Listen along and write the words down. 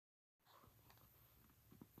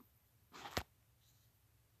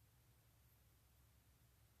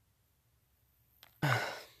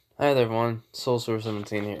Hi there everyone,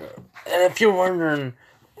 Soulsor17 here. And if you're wondering,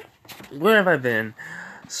 where have I been?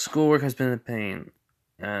 Schoolwork has been a pain.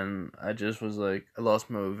 And I just was like, I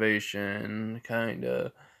lost motivation,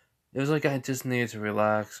 kinda. It was like I just needed to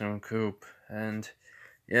relax and recoup. And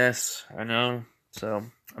yes, I know. So,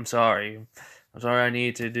 I'm sorry. I'm sorry I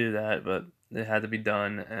needed to do that, but it had to be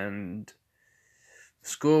done. And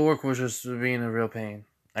schoolwork was just being a real pain.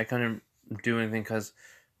 I couldn't do anything because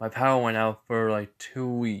my power went out for like 2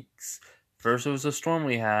 weeks. First, it was a storm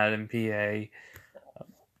we had in PA.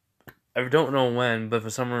 I don't know when, but for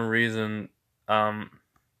some reason, um,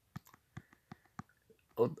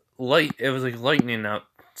 light. It was like lightning out.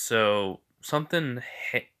 So something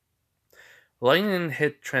hit. Lightning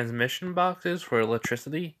hit transmission boxes for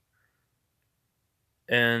electricity,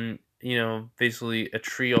 and basically a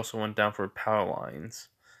tree also went down for power lines.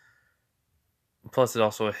 Plus, it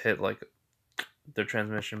also hit like the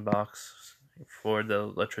transmission box for the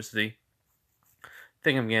electricity. I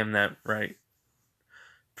think I'm getting that right.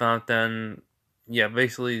 But then, yeah,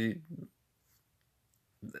 basically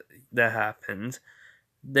that happened.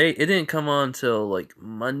 It didn't come on till like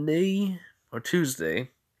Monday or Tuesday.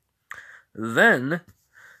 Then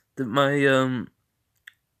my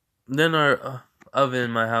then our oven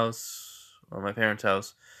in my house or my parents'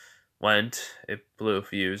 house went. It blew a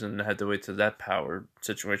fuse, and I had to wait till that power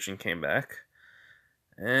situation came back.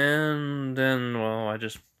 And then, well, I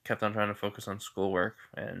just kept on trying to focus on schoolwork,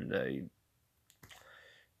 and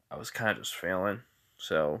I was kind of just failing.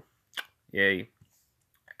 So, yay.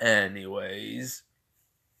 Anyways,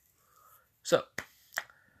 so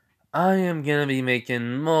I am gonna be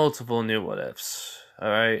making multiple new what ifs.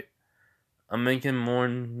 Alright? I'm making more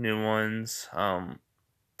new ones.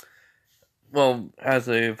 Well, as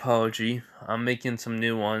a apology, I'm making some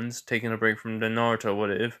new ones, taking a break from the Naruto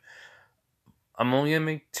what if. I'm only gonna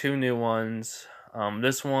make two new ones.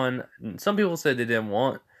 This one, some people said they didn't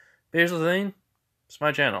want. But here's the thing, it's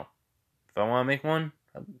my channel. If I want to make one,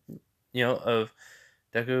 of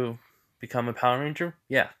Deku become a Power Ranger,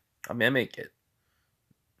 yeah, I'm gonna make it.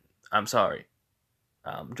 I'm sorry.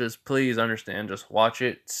 Just please understand. Just watch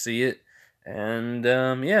it, see it, and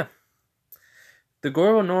yeah. The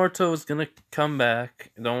Goro Naruto is gonna come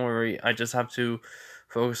back. Don't worry. I just have to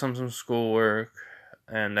focus on some schoolwork,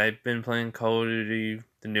 and I've been playing Call of Duty,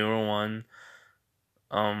 the newer one,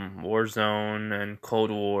 Warzone, and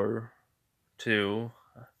Cold War 2,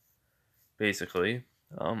 basically.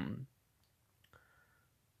 I've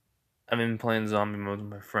been playing zombie mode with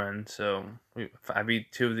my friend, so I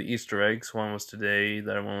beat two of the Easter eggs. One was today,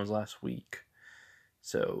 the other one was last week.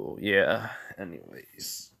 So yeah.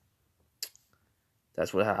 Anyways,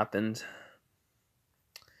 that's what happened.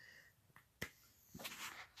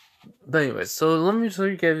 But anyways, so let me just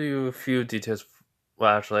give you a few details.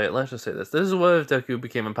 Well, actually, let's just say this. This is what if Deku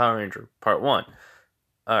became a Power Ranger, part 1.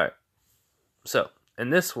 Alright, so, in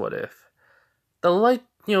this what if, the light,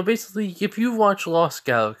 basically, if you watch Lost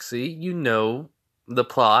Galaxy, you know the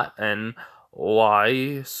plot and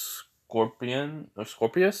why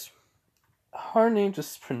Scorpius? Hard name to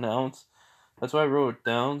pronounce. That's why I wrote it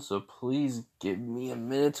down, so please give me a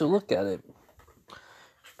minute to look at it.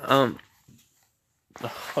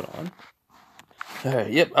 Hold on.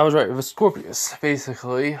 Alright, yep, I was right. It was Scorpius,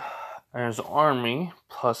 basically. And his army,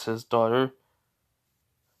 plus his daughter,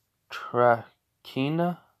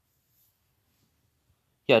 Trakina.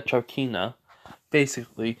 Yeah, Trakina,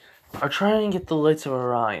 basically, are trying to get the Lights of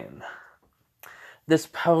Orion. This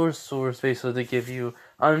power source, basically, to give you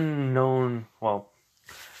unknown, well,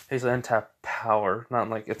 basically untapped power. Not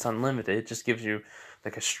like it's unlimited, it just gives you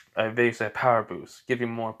like basically a power boost. Give you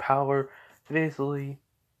more power, basically.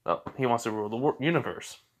 Well, he wants to rule the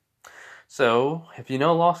universe. So, if you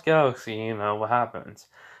know Lost Galaxy, you know what happens.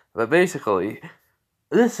 But basically,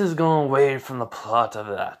 this is going away from the plot of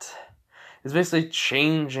that. It's basically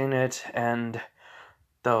changing it, and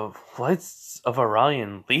the Lights of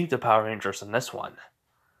Orion leave the Power Rangers in this one.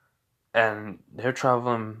 And they're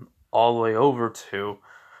traveling all the way over to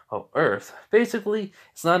Earth. Basically,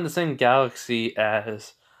 it's not in the same galaxy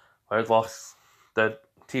as where the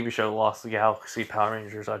TV show Lost Galaxy Power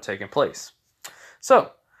Rangers are taking place.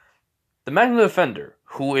 So, the Magna Defender,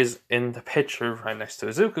 who is in the picture right next to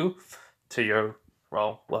Izuku, to your,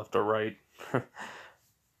 well, left or right,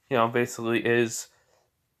 basically is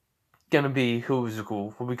gonna be who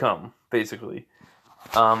Izuku will become, basically.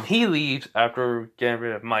 He leaves after getting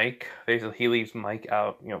rid of Mike. Basically, he leaves Mike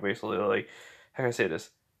out, basically, like, how can I say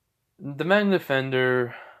this? The Magna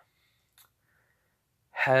Defender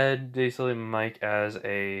had basically Mike as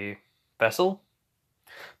a vessel,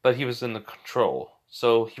 but he was in the control.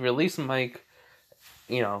 So he released Mike,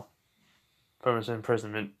 from his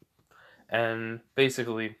imprisonment, and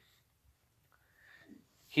basically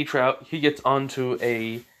he gets onto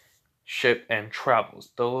a ship and travels.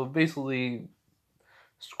 Though basically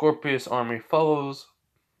Scorpius' army follows,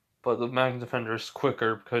 but the Magna Defender is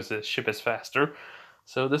quicker because the ship is faster.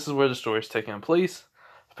 So this is where the story is taking place.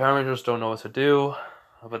 The Power Rangers don't know what to do,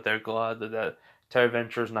 but they're glad that Terra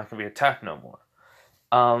Venture is not going to be attacked no more.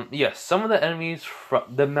 Yes, some of the enemies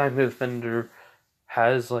from the Magna Defender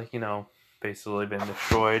has basically been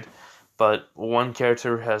destroyed, but one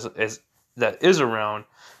character that is around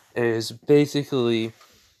is basically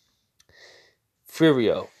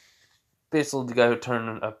Furio, basically the guy who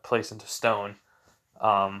turned a place into stone.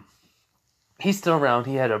 He's still around.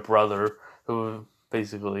 He had a brother who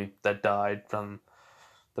basically that died from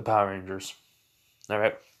the Power Rangers. All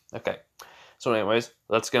right, okay. So, anyways,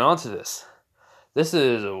 let's get on to this. This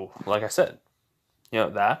is, like I said,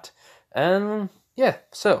 that, and yeah.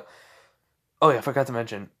 So, oh yeah, I forgot to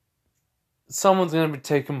mention, someone's gonna be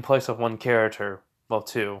taking place of one character, well,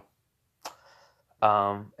 two,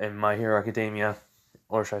 in My Hero Academia,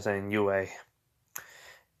 or should I say in UA.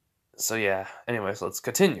 So yeah. Anyways, let's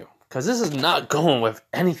continue, because this is not going with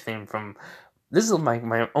anything from. This is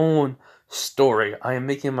my own story. I am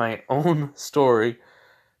making my own story,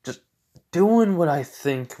 just doing what I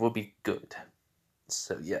think will be good.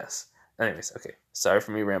 So yes. Anyways, okay. Sorry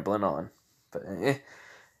for me rambling on, but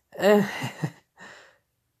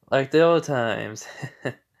like the old times.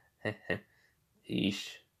 Eesh.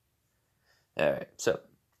 All right. So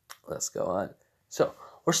let's go on. So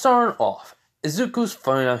we're starting off. Izuku's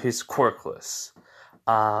finding out he's quirkless.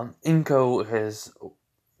 Inko is,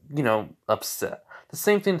 upset. The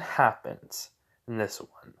same thing happens in this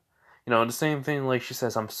one. The same thing, like she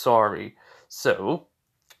says, I'm sorry. So,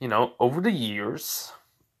 over the years,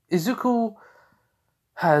 Izuku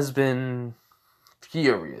has been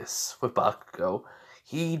furious with Bakugo.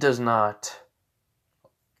 He does not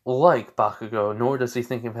like Bakugo, nor does he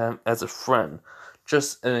think of him as a friend.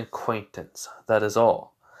 Just an acquaintance, that is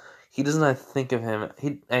all. He does not think of him,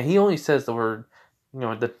 he only says the word,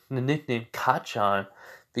 the nickname Kachan,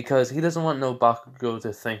 because he doesn't want no Bakugo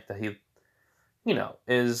to think that he,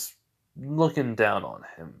 is looking down on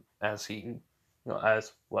him as he,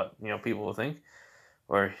 as what, people will think,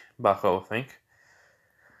 or Bakugo will think.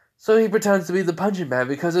 So he pretends to be the punching bag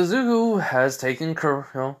because Izuku has taken,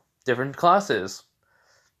 different classes.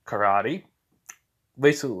 Karate.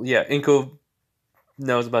 Basically, yeah, Inko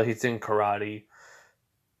knows about he's in karate.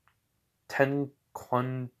 Trying to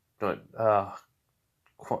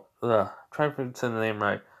pronounce the name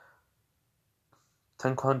right.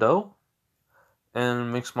 Taekwondo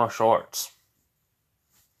and mixed martial arts.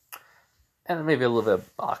 And maybe a little bit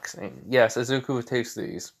of boxing. Yes, Izuku takes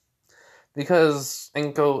these. Because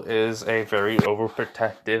Inko is a very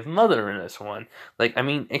overprotective mother in this one.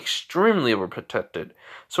 Extremely overprotected.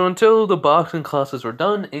 So until the boxing classes were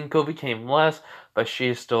done, Inko became less, but she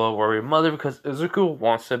is still a worried mother because Izuku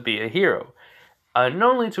wants to be a hero.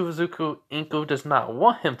 Unknowingly to Izuku, Inko does not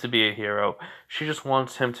want him to be a hero. She just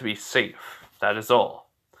wants him to be safe. That is all.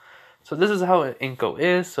 So this is how Inko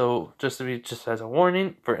is. So just as a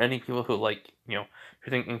warning for any people who who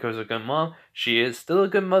think Inko is a good mom, she is still a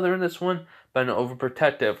good mother in this one, but an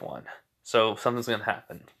overprotective one. So something's gonna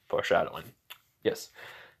happen. Foreshadowing. Yes.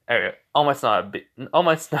 Anyway, All Might's not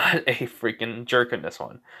a freaking jerk in this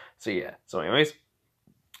one. So yeah. So anyways,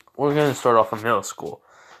 we're gonna start off in middle school.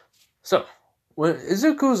 So when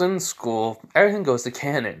Izuku's in school, everything goes to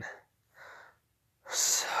canon.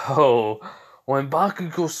 So when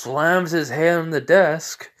Bakugo slams his head on the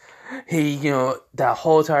desk, he, that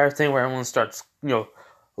whole entire thing where everyone starts,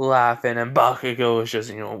 laughing, and Bakugo is just,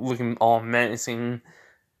 looking all menacing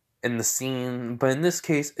in the scene. But in this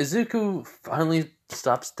case, Izuku finally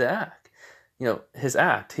stops to act. His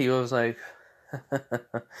act. He was like,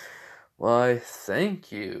 why,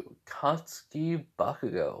 thank you, Katsuki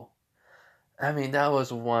Bakugo. I mean, that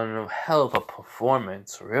was one hell of a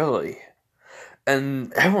performance, really.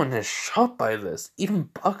 And everyone is shocked by this, even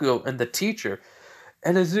Bakugo and the teacher.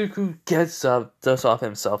 And Izuku gets up, dusts off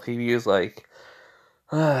himself. He is like,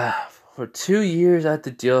 for 2 years I had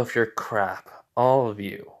to deal with your crap. All of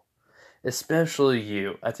you. Especially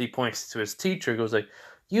you. As he points to his teacher, goes like,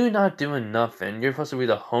 you're not doing nothing. You're supposed to be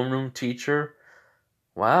the homeroom teacher?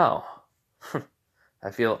 Wow. I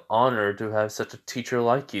feel honored to have such a teacher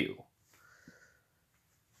like you.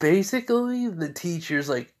 Basically, the teacher's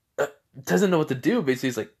like, doesn't know what to do. Basically,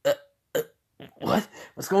 he's like, what?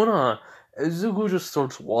 What's going on? Izuku just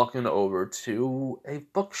starts walking over to a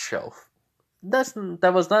bookshelf.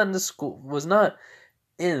 That was not in the school. Was not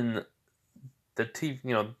in the TV,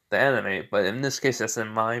 the anime. But in this case, that's in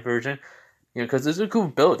my version. Because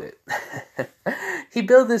Izuku built it. He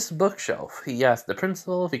built this bookshelf. He asked the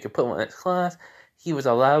principal if he could put one in his class. He was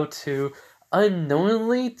allowed to,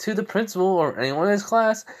 unknowingly to the principal or anyone in his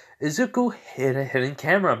class, Izuku hid a hidden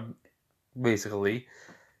camera, basically,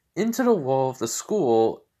 into the wall of the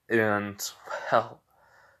school, and, well,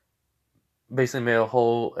 basically made a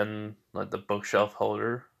hole in the bookshelf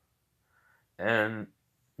holder, and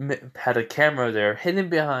had a camera there hidden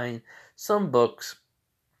behind some books,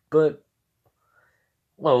 but,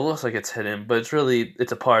 well, it looks like it's hidden, but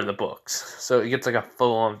it's a part of the books, so it gets like a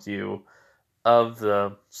full-on view of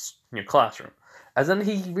the classroom. As then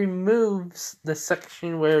he removes the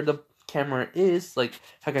section where the camera is, like,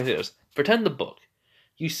 how can I say this? Pretend the book.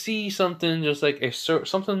 You see something just like like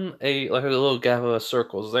a little gap of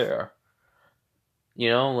circles there.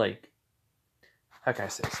 Like, how can I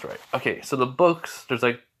say this right? Okay, so the books, there's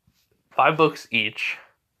like 5 books each,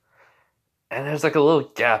 and there's like a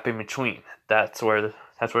little gap in between. That's where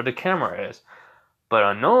the camera is. But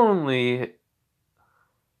unknowingly,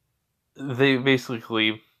 they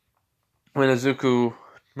basically, when Izuku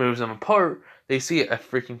moves them apart, they see a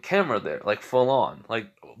freaking camera there, like full on. Like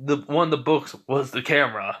one of the books was the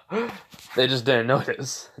camera. They just didn't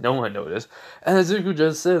notice. No one noticed. And Izuku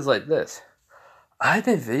just says like this: I've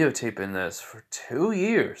been videotaping this for 2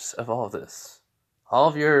 years of all this. All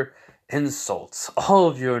of your insults, all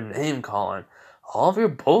of your name calling, all of your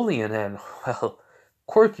bullying and, well,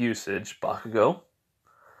 quirk usage, Bakugo.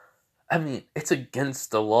 I mean, it's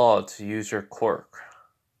against the law to use your quirk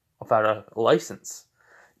without a license,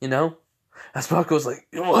 As Bakugo's like,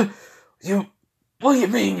 what do you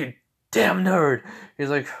mean, you damn nerd? He's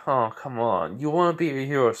like, oh, come on. You want to be a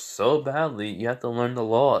hero so badly, you have to learn the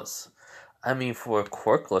laws. I mean, for a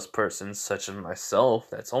quirkless person such as myself,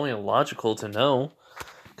 that's only logical to know,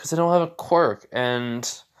 because I don't have a quirk, and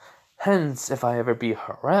hence, if I ever be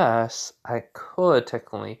harassed, I could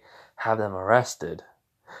technically have them arrested.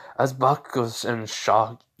 As Bakugo's in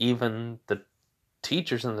shock, even the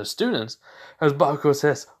teachers and the students, as Bakugo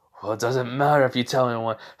says, well, it doesn't matter if you tell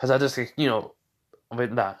anyone, because I just,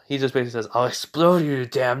 but nah, he just basically says, I'll explode you, you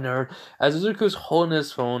damn nerd. As Izuku's holding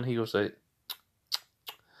his phone, he goes like,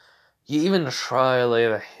 you even try to lay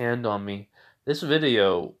a hand on me. This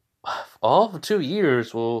video, all for 2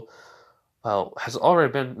 years, has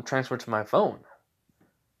already been transferred to my phone,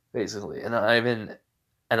 basically, and I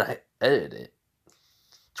edited it,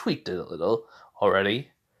 tweaked it a little already,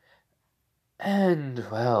 and,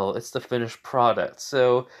 well, it's the finished product,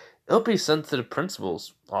 so it'll be sent to the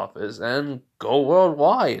principal's office and go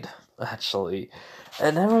worldwide, actually,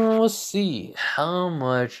 and everyone will see how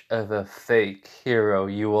much of a fake hero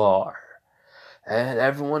you are, and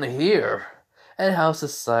everyone here, and how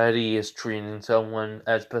society is treating someone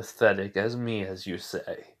as pathetic as me, as you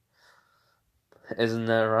say. Isn't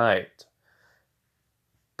that right,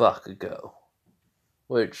 Bakugo?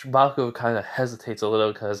 Which Bakugo kind of hesitates a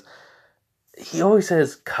little because he always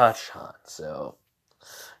says Kachan, so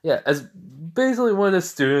yeah, as basically one of the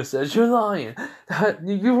students says, you're lying,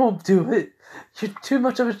 you won't do it, you're too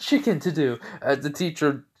much of a chicken to do. The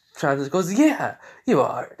teacher goes, yeah, you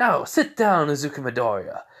are, now sit down, Izuku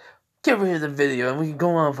Midoriya, get rid of the video and we can go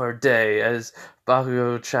on for a day. As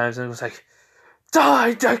Bakugo chimes in and goes like,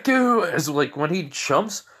 die, Deku! As like when he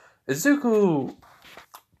jumps, Izuku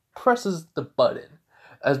presses the button.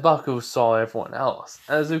 As Bakugo saw everyone else.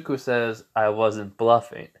 As Izuku says, I wasn't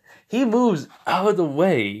bluffing. He moves out of the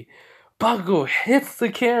way. Bakugo hits the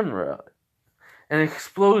camera and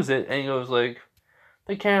explodes it, and he goes like,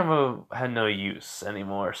 the camera had no use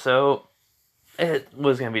anymore, so it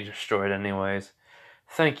was going to be destroyed anyways.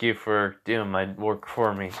 Thank you for doing my work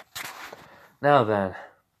for me. Now then,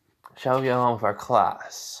 shall we get on with our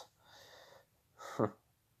class?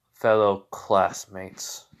 Fellow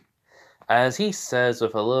classmates. As he says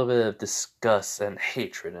with a little bit of disgust and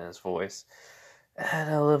hatred in his voice, and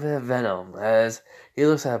a little bit of venom, as he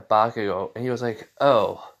looks at Bakugo, and he was like,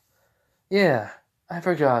 oh, yeah, I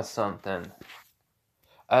forgot something.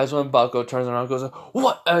 As when Bakugo turns around and goes,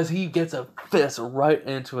 what? As he gets a fist right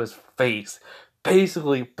into his face,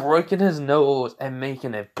 basically breaking his nose and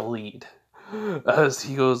making it bleed. As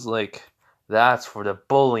he goes like, that's for the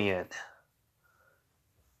bullying.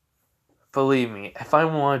 Believe me, if I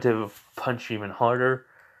wanted to punch even harder,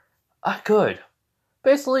 I could.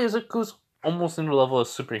 Basically, Izuku's almost in the level of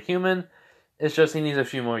superhuman. It's just he needs a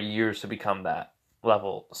few more years to become that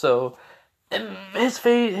level. So,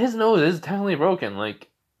 his nose is technically broken, how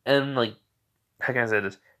can I say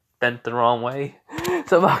this, bent the wrong way.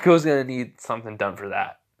 So Bakugo's gonna need something done for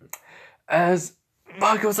that. As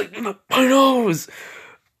Bakugo's like, my nose!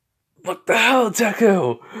 "What the hell,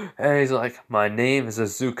 Deku?" And he's like, "My name is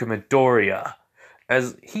Azuka Midoriya."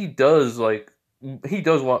 As he does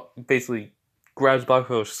what basically grabs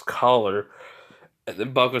Bakugo's collar, and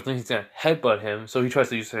then Bakugo thinks he's gonna headbutt him, so he tries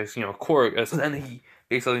to use his, quirk, and then he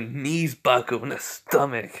basically knees Bakugo in the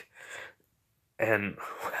stomach. And,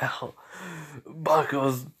 well,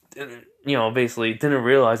 Bakugo's, basically didn't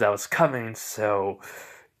realize that was coming, so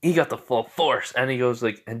he got the full force, and he goes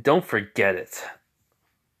like, "And don't forget it,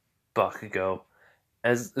 Bakugo,"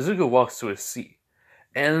 as Izuku walks to his seat.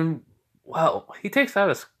 And, well, he takes out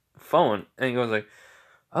his phone, and he goes like,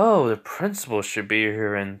 "Oh, the principal should be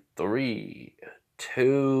here in 3,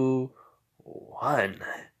 2, 1."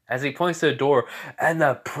 As he points to the door, and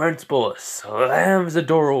the principal slams the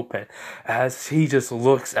door open. As he just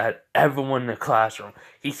looks at everyone in the classroom,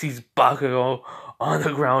 he sees Bakugo on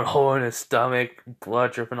the ground, holding his stomach,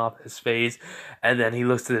 blood dripping off his face. And then he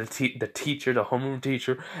looks to the teacher, the homeroom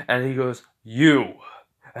teacher, and he goes, "You."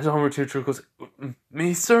 As the homeroom teacher goes,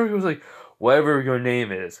 "Me, sir?" He goes like, "Whatever your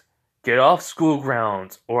name is, get off school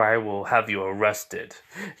grounds, or I will have you arrested."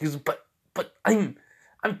 He goes, "But I'm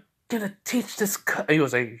gonna teach this." He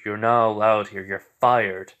was like, "You're not allowed here. You're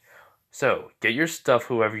fired. So get your stuff,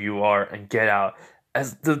 whoever you are, and get out."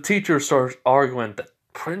 As the teacher starts arguing, the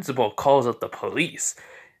principal calls up the police.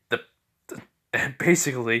 And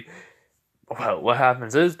basically, well, what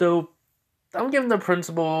happens is though, I'm giving the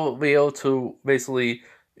principal be able to basically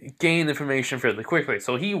gain information fairly quickly.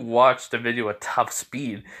 So he watched the video at top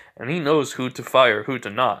speed, and he knows who to fire, who to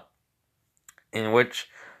not. In which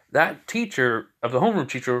that teacher of the homeroom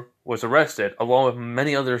teacher was arrested, along with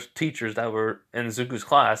many other teachers that were in Zuko's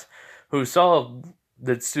class, who saw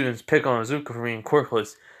the students pick on Zuko for being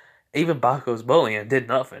quirkless, even Bakugo's bullying, and did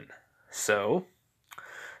nothing. So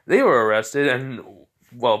they were arrested, and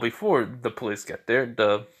well, before the police get there,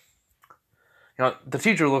 the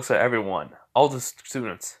teacher looks at everyone, all the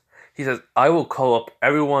students. He says, "I will call up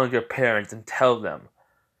every one of your parents and tell them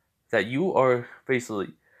that you're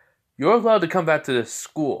allowed to come back to this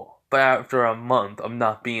school, but after a month of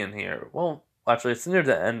not being here." Well, actually, it's near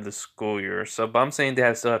the end of the school year, so but I'm saying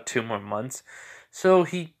they still have 2 more months. So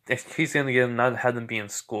he's gonna get not have them be in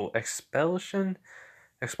school. Expulsion,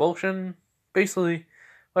 basically,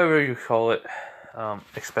 whatever you call it,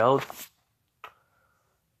 expelled.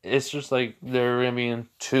 It's just like they're gonna be in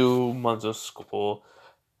 2 months of school.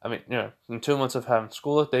 I mean, in 2 months of having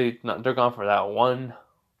school, they're gone for that one,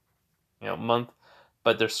 month,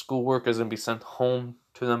 but their schoolwork is gonna be sent home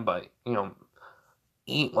to them by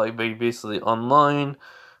basically online.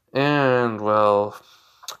 And well,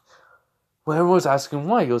 when everyone was asking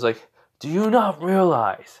why, he was like, "Do you not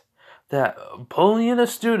realize that bullying a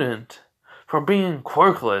student for being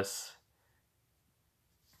quirkless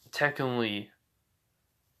technically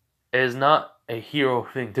is not a hero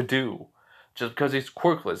thing to do? Just because he's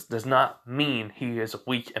quirkless does not mean he is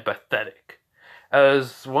weak and pathetic."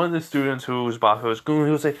 As one of the students who was Bakugo's goon,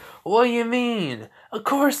 he was like, "What do you mean? Of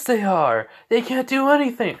course they are. They can't do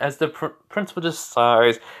anything." As the principal just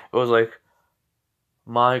sighs, it was like,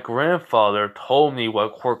 "My grandfather told me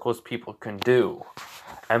what quirkless people can do.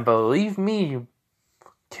 And believe me,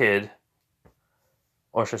 kid,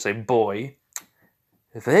 or should I say boy,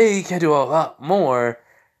 they can do a lot more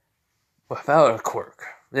without a quirk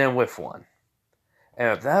than with one.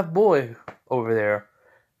 And if that boy over there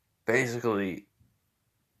basically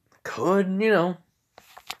could,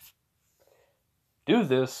 do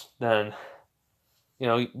this, then,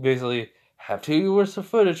 basically have 2 years of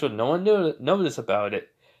footage so no one notice about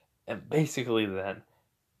it, and basically then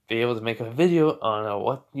be able to make a video on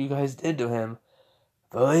what you guys did to him.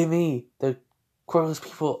 Believe me, the quirkless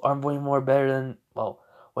people are way more better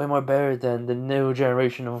than the new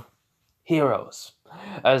generation of heroes."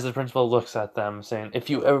 As the principal looks at them, saying, "If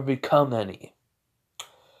you ever become any."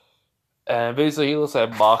 And basically, he looks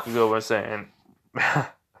at Bakugo and saying,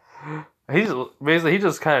 he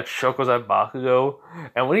just kind of chuckles at Bakugo,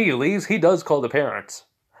 and when he leaves, he does call the parents.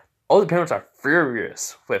 All the parents are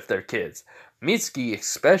furious with their kids. Mitsuki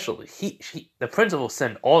especially. The principal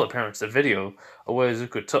sent all the parents a video of what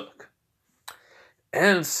Izuku took.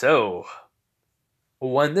 And so,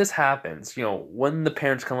 when this happens, when the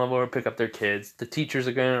parents come over and pick up their kids, the teachers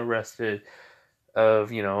are getting arrested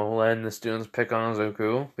of, letting the students pick on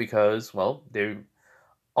Izuku because, well,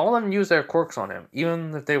 all of them use their quirks on him.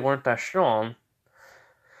 Even if they weren't that strong,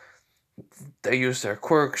 they used their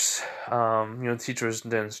quirks. Teachers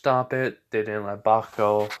didn't stop it. They didn't let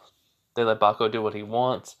Bakugo. They let Bakugo do what he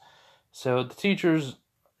wants. So the teachers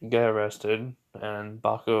get arrested, and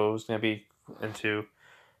Bakugo's gonna be into.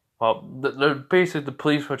 Well, they're basically the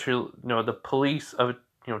police, the police of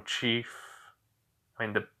chief.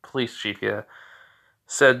 the police chief,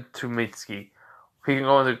 said to Mitsuki, he can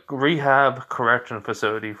go in the rehab correction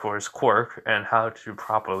facility for his quirk and how to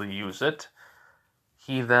properly use it.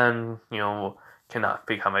 He then, cannot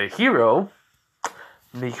become a hero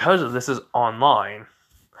because this is online.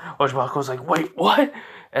 Which Bakugo's like, wait, what?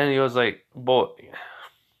 And he was like, boy,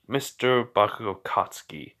 Mr. Bakugo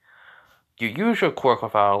Katsuki, you use your quirk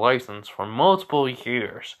without a license for multiple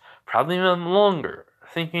years, probably even longer,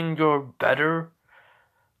 thinking you're better.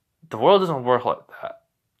 The world doesn't work like that.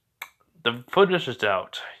 The footage is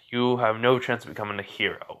out. You have no chance of becoming a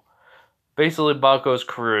hero. Basically, Bakugo's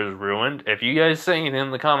career is ruined. If you guys say anything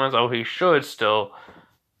in the comments, oh, he should still.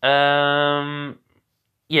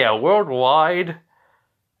 Worldwide,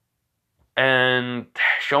 and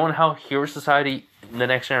showing how hero society in the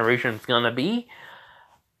next generation is gonna be.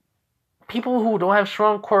 People who don't have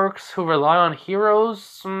strong quirks, who rely on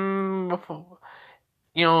heroes, words,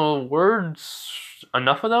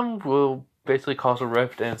 enough of them will basically cause a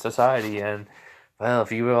rift in society. And, well,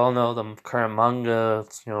 if you all know the current manga,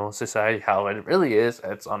 society, how it really is,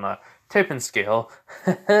 it's on a tipping scale.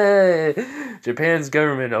 Japan's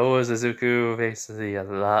government owes Izuku basically a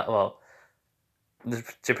lot, well,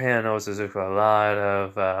 Japan owes Izuku a lot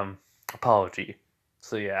of apology.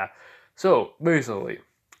 So, yeah. So, basically,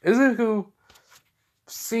 Izuku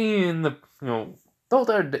seeing the,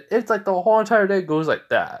 it's like the whole entire day goes like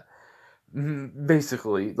that.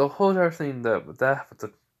 Basically, the whole entire thing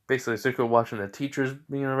basically Izuku watching the teachers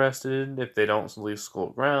being arrested if they don't leave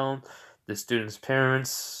school ground, the students'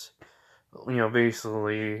 parents,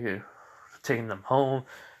 basically taking them home.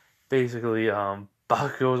 Basically,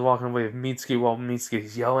 Bakugo was walking away with Mitsuki while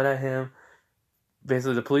Mitsuki's yelling at him.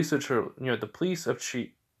 Basically, the policeman,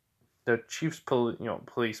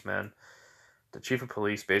 the chief of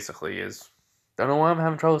police basically is. Don't know why I'm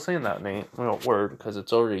having trouble saying that name, word, because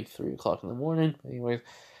it's already 3 o'clock in the morning. Anyways,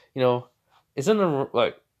 it's in the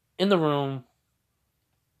room.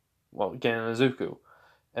 Well, getting Izuku,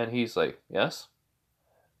 and he's like, yes,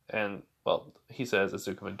 and well, he says,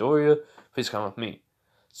 Izuku Midoriya, please come with me.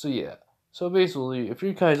 So yeah, so basically, if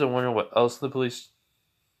you guys are wondering what else the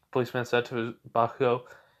policeman said to Bakugo,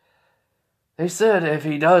 they said if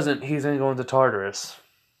he doesn't, he's gonna go into Tartarus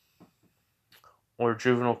or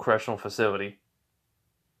juvenile correctional facility.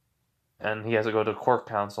 And he has to go to court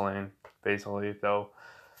counseling, basically, though.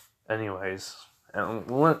 Anyways. And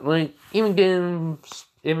even going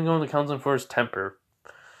to counseling for his temper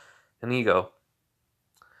and ego.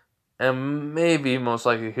 And maybe, most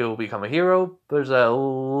likely, he'll become a hero, but there's a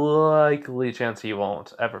likely chance he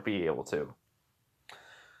won't ever be able to.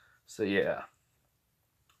 So, yeah.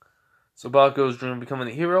 So, Bakugo's dream of becoming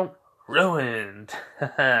a hero? Ruined!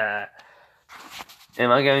 Am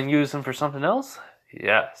I going to use him for something else?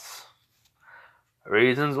 Yes.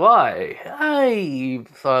 Reasons why. I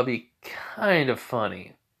thought it'd be kind of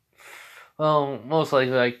funny. Well, most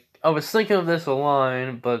likely, I was thinking of this a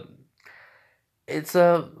line, but it's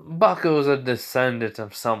Bakugo's a descendant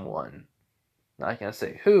of someone. Not gonna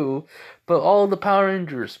say who, but all the Power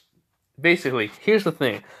Rangers. Basically, here's the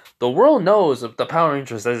thing: the world knows if the Power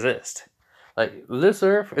Rangers exist. Like this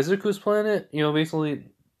Earth, Izuku's planet, basically,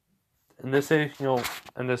 in this age,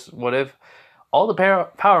 in this what if. All the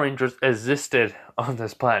Power Rangers existed on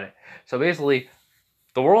this planet. So basically,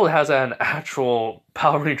 the world has an actual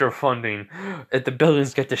Power Ranger funding if the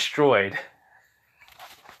buildings get destroyed.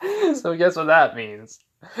 So guess what that means?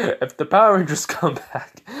 If the Power Rangers come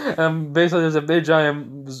back, and basically there's a big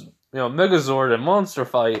giant, Megazord and monster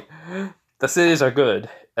fight, the cities are good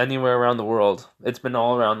anywhere around the world. It's been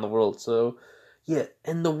all around the world. So, yeah,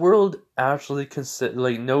 and the world actually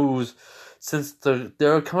knows. Since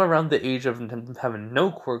they're coming around the age of having no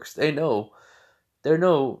quirks, they know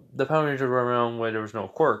the Power Rangers were around when there was no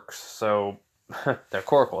quirks, so they're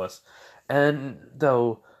quirkless. And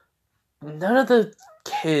though none of the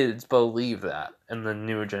kids believe that in the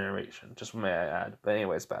newer generation, just may I add. But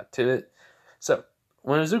anyways, back to it. So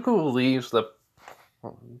when Izuku leaves the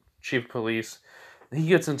chief of police, he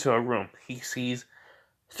gets into a room. He sees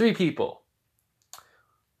 3 people,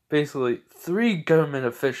 basically 3 government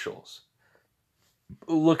officials,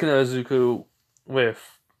 looking at Izuku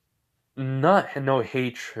with no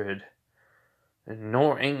hatred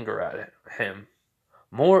nor anger at him,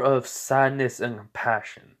 more of sadness and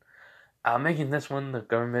compassion. Making this one, the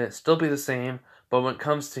government, still be the same, but when it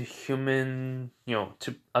comes to human,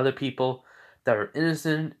 to other people that are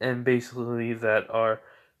innocent and basically that are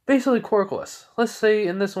basically quirkless. Let's say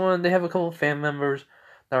in this one, they have a couple of family members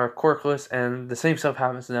that are quirkless and the same stuff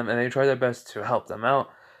happens to them and they try their best to help them out,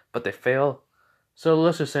 but they fail. So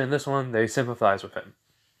let's just say in this one, they sympathize with him.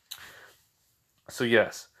 So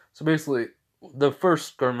yes. So basically, the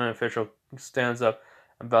first government official stands up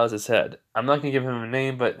and bows his head. I'm not gonna give him a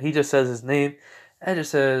name, but he just says his name and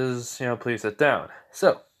just says, please sit down.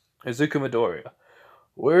 So, Izuku Midoriya,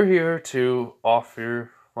 we're here to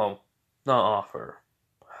offer, well, not offer.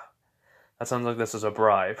 That sounds like this is a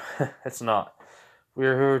bribe. It's not.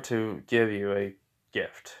 We're here to give you a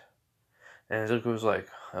gift. And Izuku's like,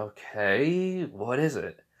 okay, what is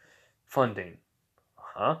it? Funding.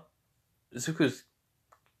 Huh? Izuku's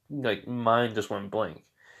mind just went blank.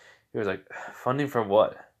 He was like, funding for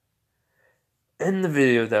what? In the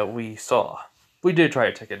video that we saw, we did try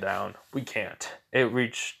to take it down. We can't. It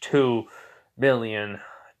reached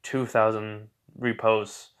 2,002,000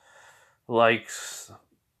 reposts, likes,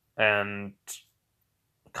 and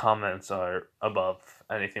comments are above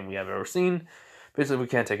anything we have ever seen. Basically, we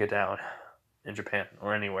can't take it down in Japan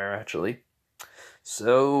or anywhere actually.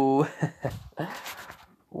 So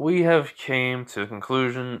we have came to the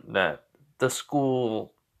conclusion that the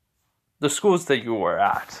schools that you were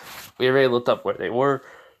at, we already looked up where they were.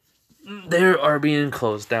 They are being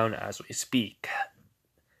closed down as we speak,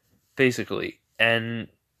 basically. And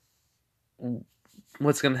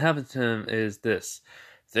what's going to happen to them is this: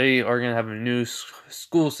 they are going to have a new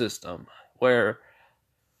school system where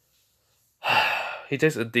he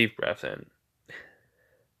takes a deep breath in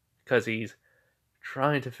because he's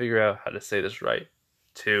trying to figure out how to say this right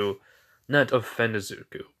to not offend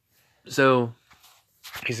Izuku. So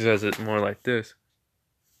he says it more like this.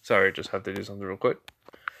 Sorry, I just have to do something real quick.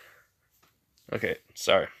 Okay,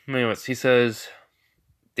 sorry. Anyways, he says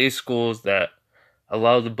these schools that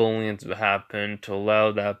allow the bullying to happen, to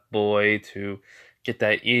allow that boy to get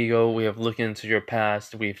that ego. We have looked into your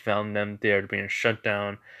past. We found them there being shut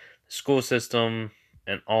down. The school system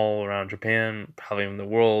and all around Japan, probably in the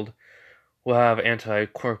world, will have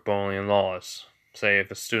anti-quirk bullying laws. Say if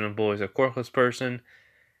a student bullies a quirkless person,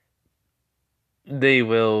 they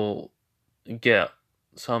will get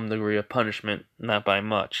some degree of punishment, not by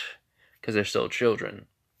much, because they're still children.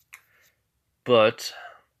 But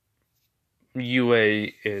UA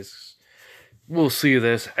will see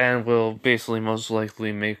this and will basically most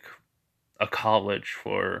likely make a college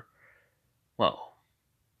for, well,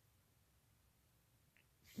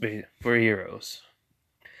 for heroes.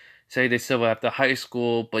 Say they still have the high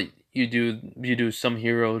school, but you do some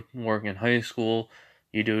hero work in high school,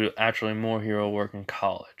 you do actually more hero work in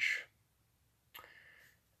college.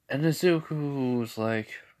 And Izuku's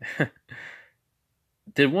like,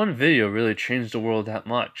 did one video really change the world that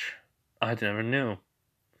much? I never knew.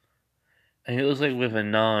 And he looks like with a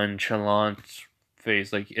nonchalant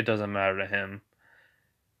face, like it doesn't matter to him.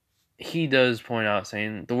 He does point out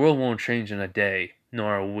saying the world won't change in a day,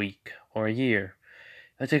 nor a week, or a year.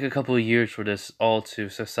 It'll take a couple of years for this all to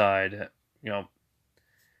subside,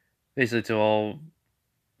 basically to all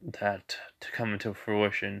that to come into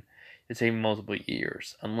fruition. It take multiple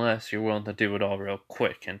years, unless you're willing to do it all real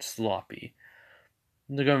quick and sloppy.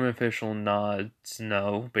 The government official nods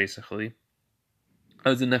no, basically.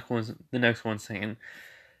 As the next one saying,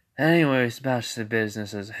 anyways, back to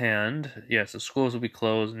business at hand. Yes, the schools will be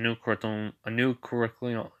closed. A new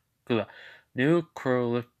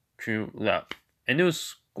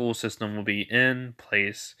school system will be in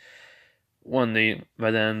place by the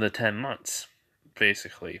end of the 10 months,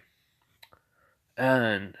 basically.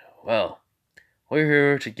 And well, we're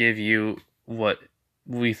here to give you what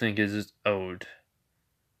we think is owed.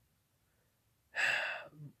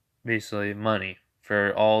 Basically, money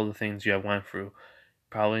for all the things you have went through.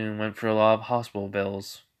 Probably went through a lot of hospital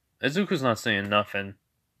bills. Izuku's not saying nothing,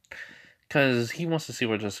 because he wants to see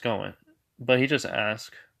where this is going. But he just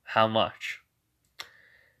asks, how much?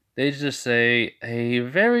 They just say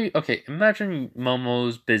imagine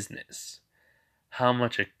Momo's business. How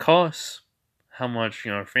much it costs, how much,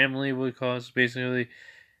 her family would cost, basically,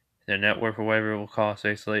 their net worth or whatever it will cost,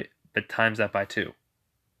 basically, but times that by 2.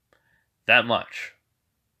 That much.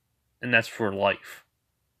 And that's for life.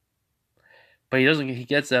 But he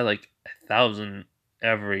gets that like 1,000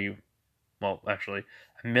 every, actually,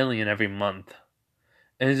 1,000,000 every month.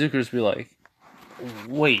 And Izuku's be like,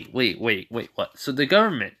 wait, what? So the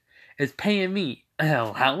government is paying me an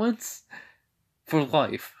allowance for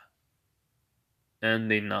life? And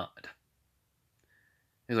they nod.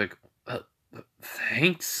 He's like,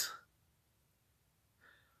 thanks?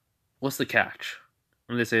 What's the catch?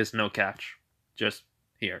 And they say it's no catch. Just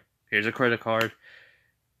here's a credit card.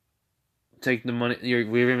 Take the money.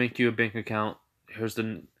 We make you a bank account. Here's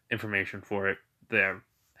the information for it. There,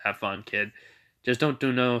 have fun, kid. Just don't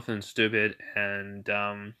do nothing stupid. And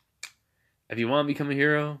if you want to become a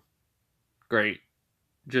hero, great.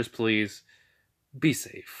 Just please be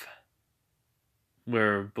safe.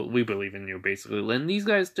 we believe in you, basically. And these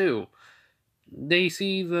guys do. They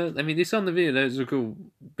see they saw in the video that Zuko,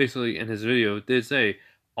 basically in his video, did say,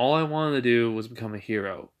 all I wanted to do was become a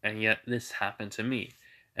hero, and yet this happened to me.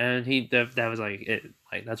 And that was like it.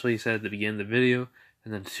 Like, that's what he said at the beginning of the video,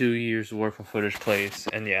 and then 2 years worth of footage plays,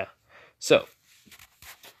 and yeah. So,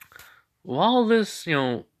 while this,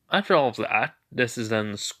 after all of that, this is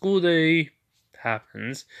then the school day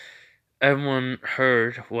happens. Everyone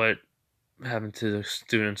heard what happened to the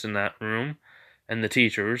students in that room, and the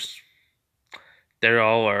teachers. They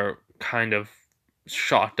all are kind of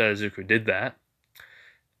shocked that Zuko did that.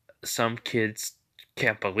 Some kids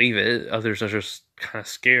can't believe it. Others are just kind of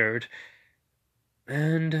scared.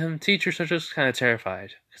 And teachers are just kind of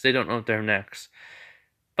terrified because they don't know what they're next.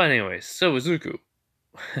 But anyways, so with Zuko,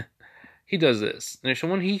 he does this. And so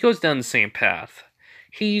when he goes down the same path,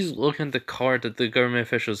 he's looking at the card that the government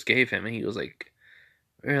officials gave him, and he was like,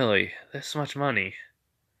 really? This much money?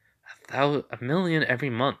 $1 million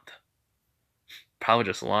every month? Probably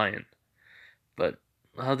just lying. But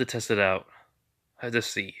I'll have to test it out. I have to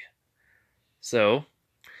see. So,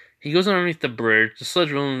 he goes underneath the bridge. The sludge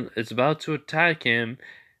villain is about to attack him.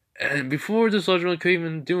 And before the sludge villain could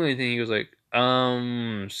even do anything, he goes like,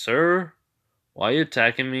 sir? Why are you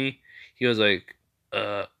attacking me? He was like,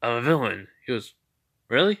 I'm a villain. He goes,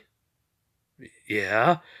 really?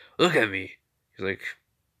 Yeah? Look at me. He's like,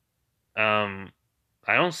 I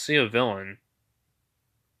don't see a villain.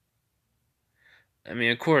 I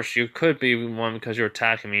mean, of course, you could be one because you're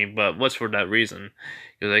attacking me, but what's for that reason?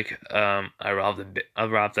 He was like, I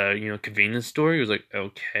robbed a convenience store. He was like,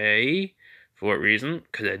 okay. For what reason?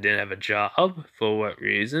 Because I didn't have a job. For what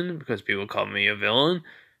reason? Because people called me a villain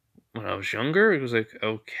when I was younger. He was like,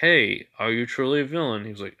 okay. Are you truly a villain?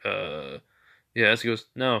 He was like, yes. He goes,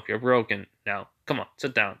 no, you're broken. Now, come on,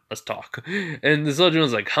 sit down. Let's talk. And the soldier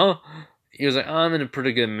was like, huh? He was like, I'm in a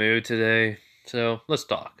pretty good mood today, so let's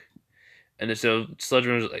talk. And so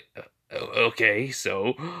Sledgeman was like, okay,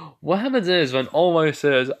 so what happens is when All Might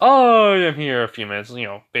says, oh, I'm here a few minutes,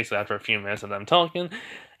 basically after a few minutes of them talking,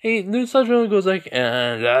 the Sledgeman goes like,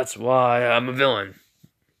 and that's why I'm a villain.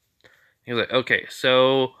 He was like, okay,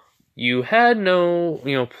 so you had no,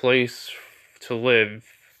 place to live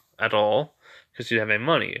at all because you didn't have any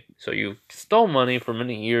money. So you stole money for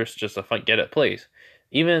many years just to get a place.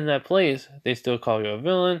 Even in that place, they still call you a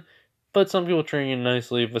villain. But some people treat you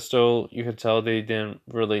nicely, but still, you can tell they didn't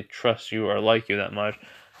really trust you or like you that much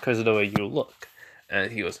because of the way you look.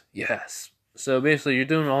 And he goes, yes. So basically, you're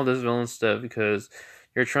doing all this villain stuff because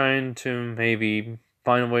you're trying to maybe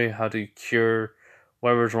find a way how to cure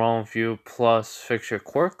whatever's wrong with you, plus fix your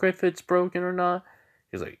quirk if it's broken or not.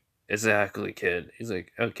 He's like, exactly, kid. He's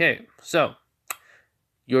like, okay, so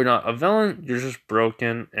you're not a villain, you're just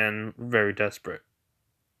broken and very desperate.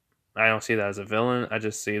 I don't see that as a villain. I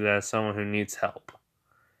just see that as someone who needs help.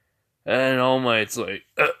 And All Might's like,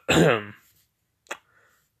 I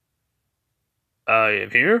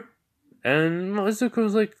am here. And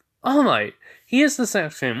Zuko's like, All Might. He is the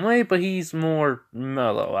exact same way, but he's more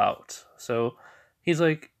mellow out. So he's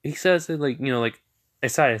like, he says it like,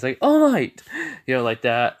 excited. It's like, All Might. Like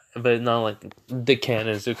that. But not like the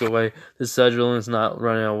canon Zuko way. The Sludge villain's not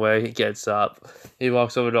running away. He gets up. He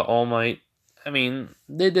walks over to All Might. I mean,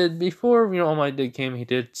 they did before, All Might came, he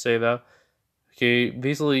did say that. Okay,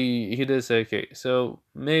 basically, he did say, okay, so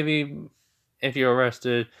maybe if you're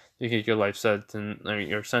arrested, you get your life sentence, or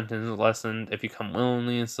your sentence lessened if you come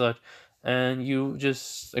willingly and such, and you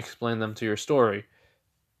just explain them to your story.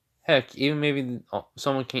 Heck, even maybe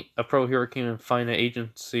a pro hero can even find an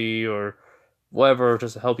agency or whatever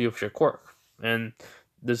just to help you with your quirk. And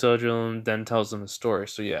the Sojun then tells them the story.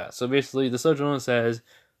 So yeah, so basically, the Sojun says,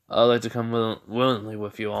 I'd like to come willingly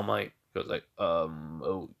with you, All Might. He goes like,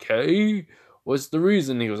 okay. What's the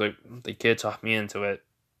reason? He was like, the kid talked me into it.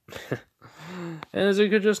 And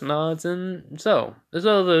Zuko just nods, and so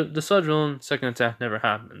the Sludge villain second attack never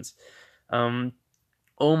happens.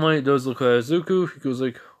 All Might does look at Zuko. He goes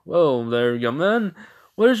like, well, there, young man.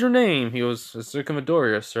 What is your name? He goes, Zuko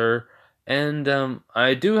Midoriya, sir. And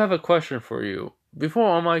I do have a question for you. Before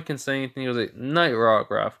All Might can say anything, he goes like, Night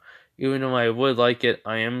Rograph. Even though I would like it,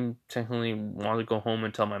 I am technically want to go home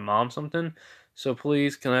and tell my mom something. So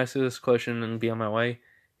please, can I ask you this question and be on my way?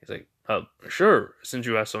 He's like, sure, since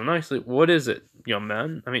you asked so nicely. What is it, young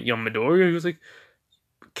man? I mean, young Midoriya? He was like,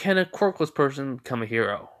 can a quirkless person become a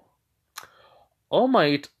hero? All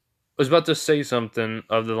Might was about to say something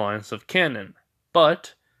of the lines of canon,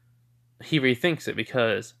 but he rethinks it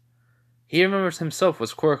because he remembers himself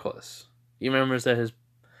was quirkless. He remembers that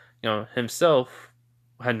himself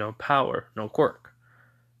had no power, no quirk.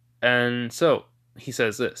 And so, he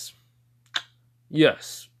says this.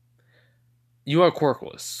 Yes, you are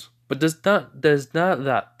quirkless, but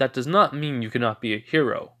that does not mean you cannot be a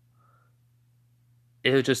hero.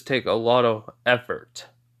 It'll just take a lot of effort,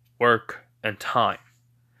 work, and time,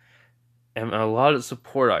 and a lot of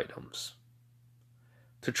support items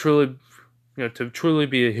to truly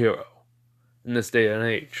be a hero in this day and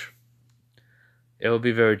age. It will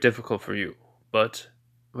be very difficult for you, but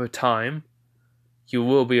with time, you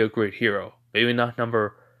will be a great hero. Maybe not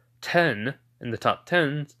number 10 in the top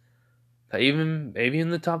 10s, but even maybe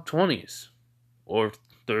in the top 20s or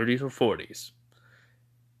 30s or 40s.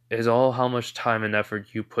 It is all how much time and effort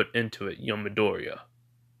you put into it, young Midoriya.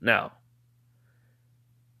 Now,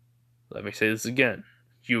 let me say this again.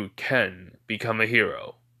 You can become a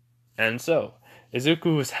hero. And so,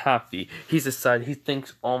 Izuku is happy. He's decided he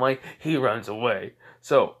thinks All Might, he runs away.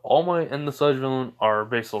 So, All Might and the Sludge Villain are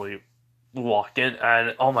basically locked in,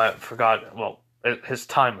 and All Might forgot, his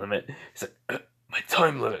time limit. He's like, my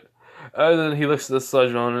time limit. And then he looks at the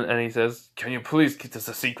Sludge Villain and he says, can you please keep this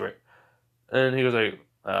a secret? And he goes like,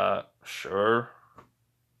 sure.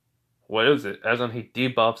 What is it? As in he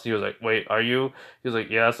debuffs, he was like, wait, are you? He was like,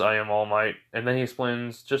 yes, I am All Might. And then he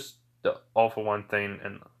explains just the all for one thing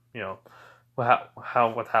and,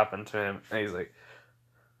 what happened to him. And he's like,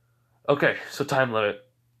 okay, so time limit,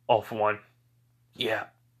 all for one. Yeah,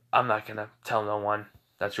 I'm not gonna tell no one.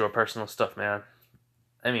 That's your personal stuff, man.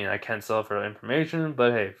 I mean, I can sell for information,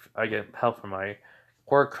 but hey, if I get help from my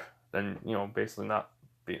quirk, then, basically not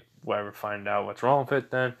be whatever, find out what's wrong with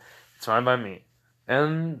it, then it's fine by me.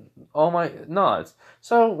 And All Might nods.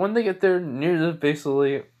 So when they get there near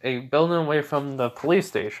basically a building away from the police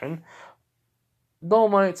station, All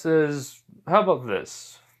Might says, how about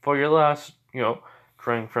this? For your last,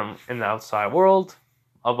 drink from in the outside world,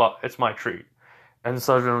 it's my treat. And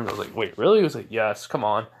Sudden goes like, wait, really? He was like, yes, come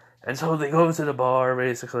on. And so they go to the bar,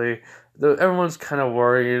 basically. Everyone's kind of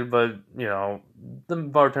worried, but, the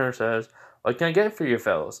bartender says, what can I get for you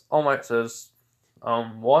fellas? All Might says,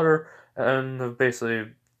 water, and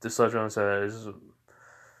basically the Sludge Villain says,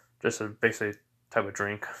 just a basic type of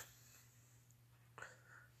drink.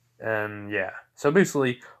 And yeah, so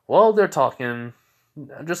basically, while they're talking,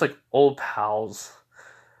 just like old pals,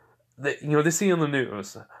 they see on the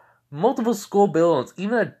news, multiple school buildings,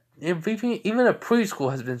 even a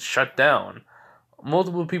preschool has been shut down.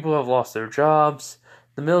 Multiple people have lost their jobs.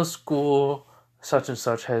 The middle school, such and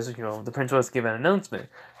such, has, the principal has given an announcement.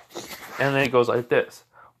 And then it goes like this.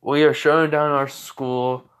 We are shutting down our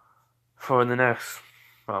school for the next,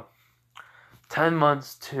 10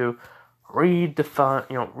 months to redefine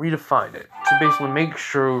it. To basically make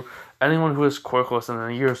sure anyone who is quirkless in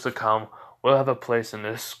the years to come will have a place in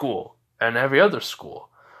this school and every other school.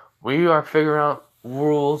 We are figuring out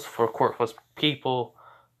rules for quirkless people,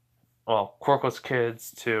 quirkless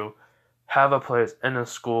kids, to have a place in a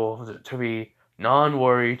school to be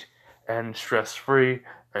non-worried and stress-free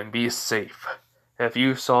and be safe. If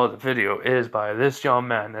you saw the video, it is by this young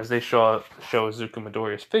man, as they show Izuku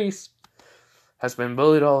Midoriya's face, has been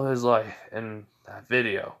bullied all his life in that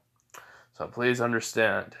video. So please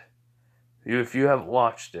understand, if you have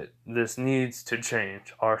watched it, this needs to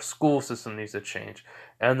change. Our school system needs to change.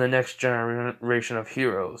 And the next generation of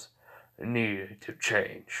heroes need to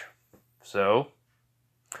change. So,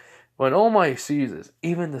 when All Might sees this,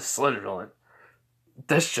 even the Sludge Villain,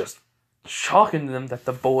 that's just shocking to them that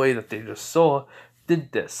the boy that they just saw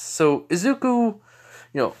did this. So, Izuku,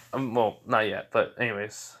 not yet, but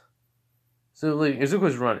anyways. So,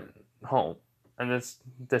 Izuku's running home, and this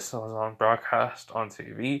was on broadcast on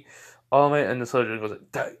TV. All Might and the Sludge Villain goes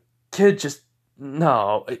like, that kid just,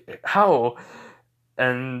 no, how?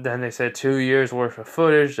 And then they said 2 years worth of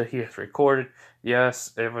footage that he has recorded.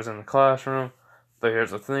 Yes, it was in the classroom, but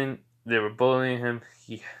here's the thing: they were bullying him.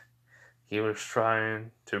 He was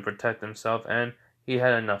trying to protect himself, and he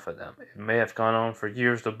had enough of them. It may have gone on for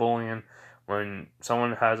years, the bullying. When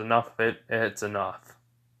someone has enough of it, it's enough.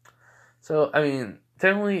 So, I mean,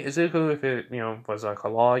 technically, Izuku, if it was like a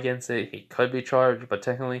law against it, he could be charged. But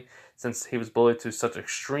technically, since he was bullied to such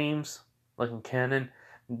extremes, like in canon,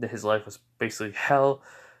 his life was basically hell.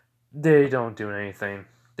 They don't do anything.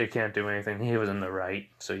 They can't do anything. He was in the right.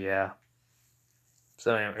 So yeah.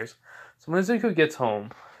 So anyways, so when Izuku gets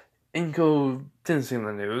home, Inko didn't see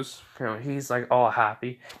the news. He's like all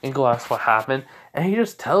happy. Inko asks what happened, and he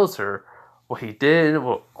just tells her what he did,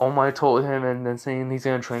 what All Might told him, and then saying he's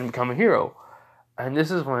gonna train to become a hero. And this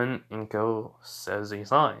is when Inko says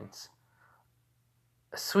these lines: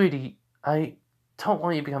 "Sweetie, I don't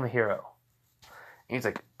want you to become a hero." He's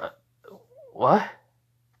like, what?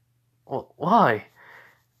 Well, why?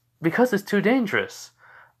 Because it's too dangerous.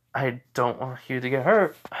 I don't want you to get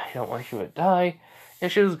hurt. I don't want you to die.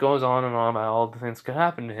 And she just goes on and on about all the things that could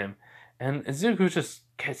happen to him. And Izuku just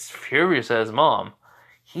gets furious at his mom.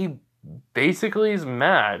 He basically is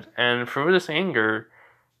mad. And for this anger,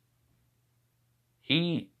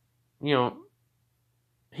 he, you know,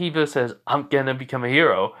 he just says, I'm gonna become a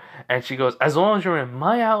hero. And she goes, as long as you're in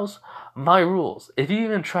my house, my rules. If you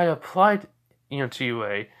even try to apply, to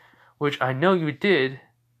UA, which I know you did,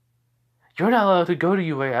 you're not allowed to go to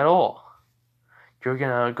UA at all. You're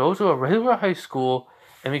gonna go to a regular high school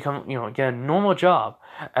and become, get a normal job.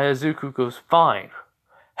 And Izuku goes, fine.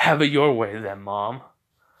 Have it your way then, Mom.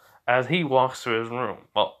 As he walks to his room.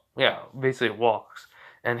 Well, yeah, basically walks.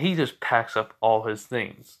 And he just packs up all his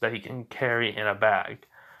things that he can carry in a bag.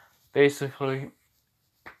 Basically,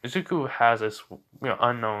 Izuku has this,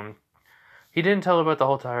 unknown. He didn't tell about the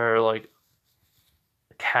whole entire,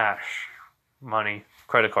 cash, money,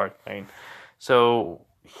 credit card thing. So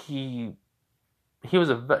he was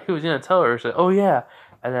gonna tell her, said, "Oh yeah,"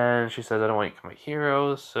 and then she says, "I don't want you to become a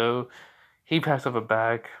hero." So he packs up a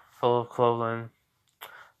bag full of clothing,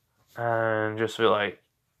 and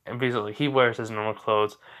and basically he wears his normal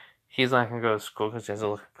clothes. He's not gonna go to school because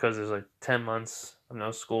there's 10 months of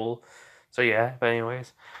no school. So yeah, but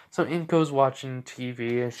anyways, so Inko's watching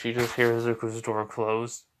TV and she just hears Zuko's door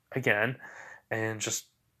close again, and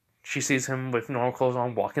she sees him with normal clothes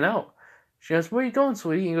on walking out. She goes, "Where are you going,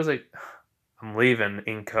 sweetie?" And he goes like, "I'm leaving,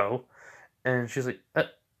 Inko." And she's like,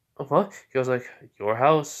 "What?" He goes like, "Your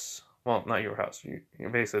house." Well, not your house.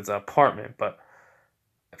 Basically, it's an apartment. But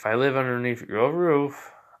if I live underneath your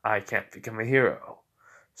roof, I can't become a hero.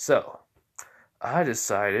 So I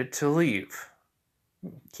decided to leave.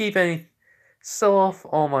 Sell off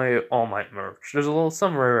all my merch. There's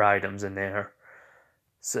some rare items in there.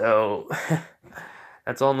 So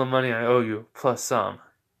that's all the money I owe you, plus some.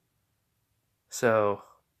 So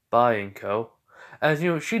bye, Inko. As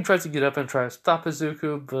she tries to get up and try to stop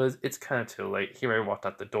Izuku, but it's kind of too late. He already walked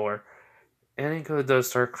out the door. And Inko does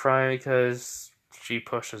start crying because she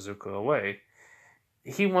pushed Izuku away.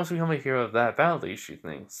 He wants to become a hero that badly, she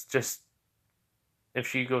thinks. Just if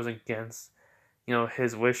she goes against,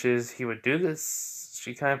 his wishes, he would do this.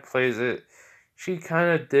 She kind of plays it. She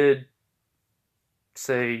kind of did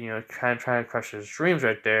say, kind of trying to crush his dreams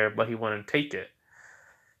right there, but he wouldn't take it.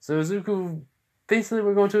 So Izuku, basically,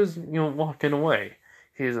 we're going to his, walking away.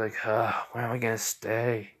 He's like, where am I gonna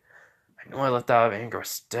stay? I know I left out of anger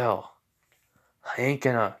still. I'm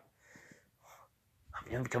gonna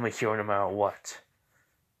become a hero no matter what.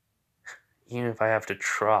 Even if I have to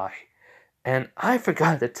try. And I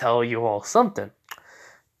forgot to tell you all something.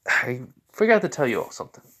 I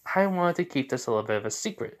wanted to keep this a little bit of a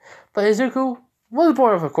secret. But Izuku was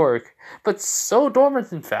born with a quirk. But so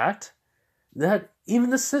dormant, in fact, that even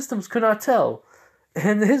the systems could not tell.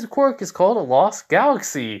 And his quirk is called a Lost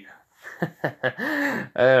Galaxy.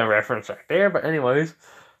 A reference right there, but anyways.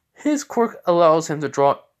 His quirk allows him to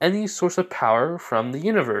draw any source of power from the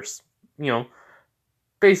universe.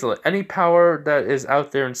 Basically, any power that is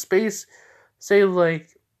out there in space, say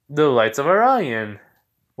like the lights of Orion,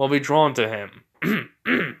 will be drawn to him.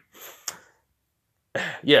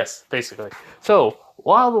 Yes, basically. So,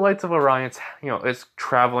 while the lights of Orion, is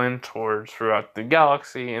traveling throughout the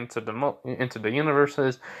galaxy into the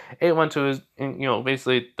universes, it went to his,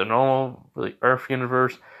 basically the normal Earth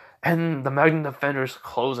universe, and the Magnet Defenders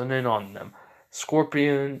closing in on them.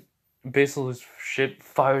 Scorpion, basically his ship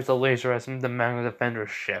fires a laser at him, the Magnet Defender's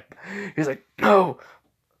ship. He's like, no,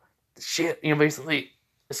 shit, basically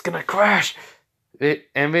it's gonna crash.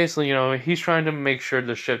 And basically, he's trying to make sure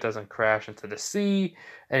the ship doesn't crash into the sea,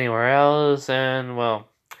 anywhere else, and well,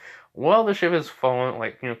 while the ship is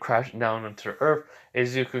falling, crashing down into Earth,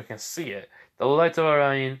 Izuku can see it. The lights of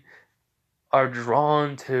Orion are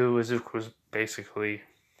drawn to Izuku's basically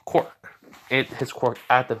quirk. His quirk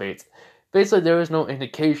activates. Basically, there is no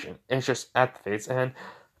indication. It just activates, and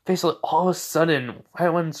basically, all of a sudden, right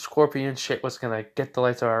when Scorpion shit was gonna get the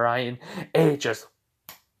lights of Orion, it just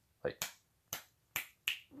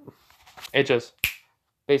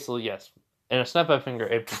basically, yes. In a snap of a finger,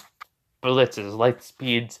 it blitzes light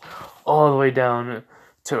speeds all the way down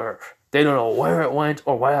to Earth. They don't know where it went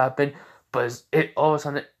or what happened, but all of a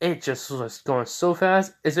sudden, it just was going so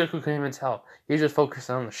fast, Izuku couldn't even tell. He just focused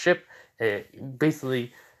on the ship.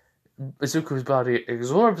 Basically, Izuku's body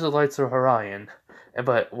absorbs the lights of Orion.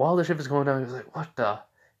 But while the ship is going down, he was like, what the?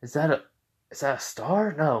 Is that a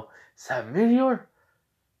star? No. Is that a meteor?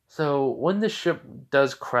 So when the ship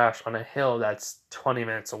does crash on a hill that's 20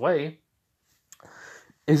 minutes away,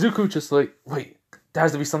 Izuku just wait, there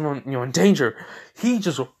has to be someone, in danger. He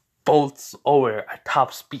just bolts over at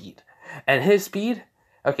top speed. And his speed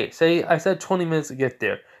Okay, say I said 20 minutes to get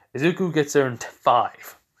there. Izuku gets there in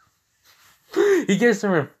 5. He gets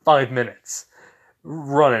there in 5 minutes,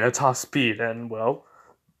 running at top speed, and well,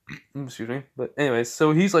 excuse me. But anyways,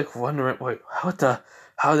 so he's like wondering, wait, how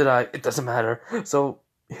did I? It doesn't matter. So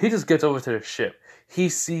he just gets over to the ship. He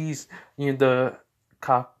sees the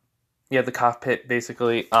cop, yeah, the cockpit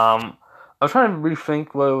basically. I was trying to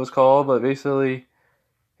rethink what it was called, but basically,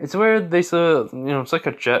 it's where it's like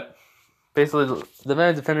a jet. Basically, the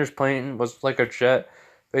Man Defender's plane was like a jet.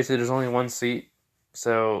 Basically, there's only one seat,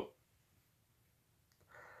 so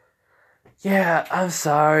yeah, I'm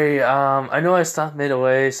sorry. I know I stopped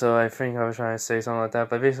midway, so I think I was trying to say something like that.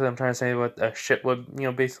 But basically, I'm trying to say what a ship would,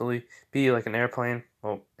 basically be like an airplane.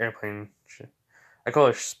 Well, airplane. I call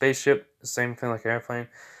it a spaceship. Same thing like airplane.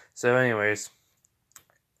 So, anyways,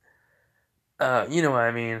 you know what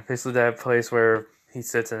I mean. Basically, that place where he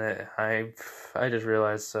sits in it. I just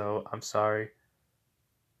realized. So I'm sorry.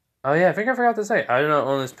 Oh yeah, I think I forgot to say. I do not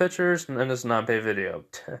own his pictures, and this is not pay video.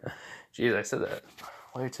 Jeez, I said that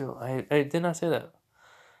way too. I did not say that.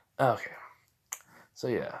 Okay. So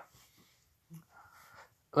yeah.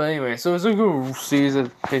 But anyway, so Zuko sees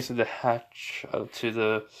it basically the hatch out to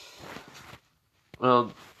the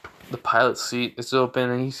pilot seat is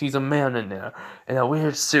open, and he sees a man in there in a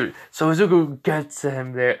weird suit. So Zuko gets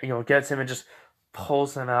him there, gets him and just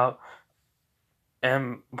pulls him out,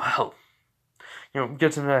 and well,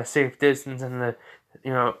 gets him at a safe distance, and the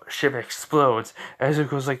ship explodes. And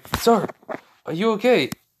Zuko's like, "Sir, are you okay?"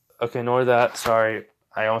 Okay, ignore that. Sorry,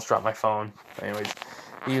 I almost dropped my phone. Anyways,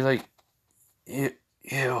 he's like,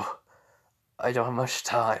 "You, I don't have much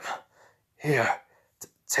time. Here,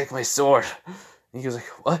 take my sword." And he was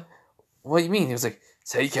like, "What? What do you mean?" He was like,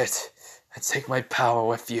 "Take it, and take my power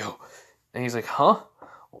with you." And he's like, "Huh?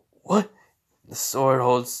 What?" The sword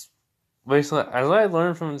holds. Basically, as I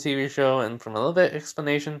learned from the TV show and from a little bit of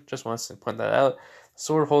explanation, just wants to point that out, the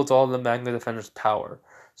sword holds all the Magna Defender's power.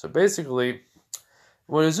 So basically,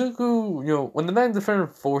 when Izuku, when the Magna Defender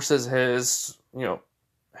forces his,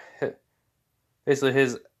 basically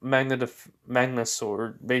his Magna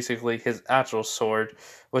sword, basically his actual sword,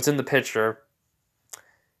 what's in the picture,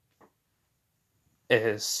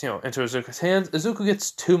 is, into Izuku's hands, Izuku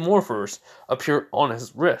gets 2 morphers appear on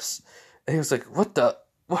his wrists. And he was like, what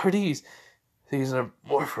are these? These are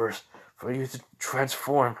morphers for you to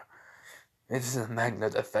transform into the Magna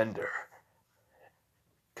Defender.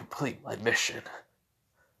 Complete my mission.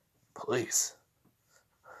 Please.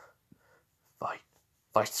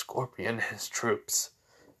 Fight Scorpion and his troops.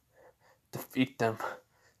 Defeat them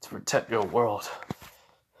to protect your world.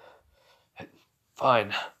 And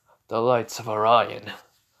find the lights of Orion.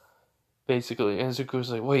 Basically,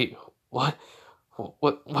 Izuku's like, wait, what?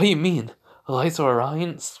 What do you mean? The lights of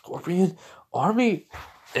Orion? Scorpion? Army?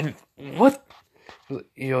 And what? In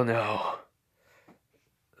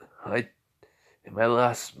my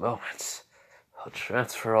last moments, I'll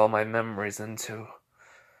transfer all my memories into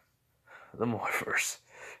the morphers.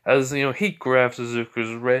 As he grabs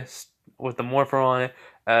Izuku's wrist with the morpher on it,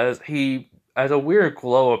 as a weird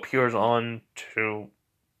glow appears onto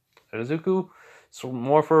Izuku. So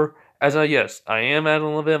morpher, yes, I am adding a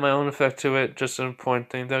little bit of my own effect to it, just to point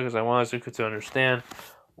things out because I want Izuku to understand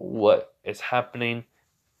what is happening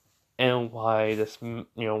and why this,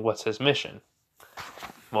 what's his mission.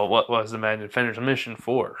 Well, what was the Magna Defender's mission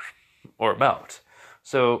for or about?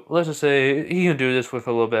 So let's just say he can do this with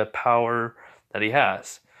a little bit of power that he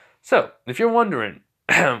has. So if you're wondering,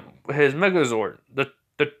 his Megazord, the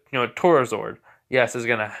Torazord, yes, is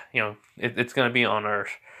gonna it's gonna be on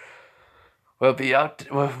Earth. Will it be out?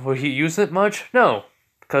 Will he use it much? No,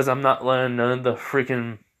 because I'm not letting none of the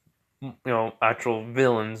freaking actual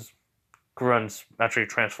villains, grunts actually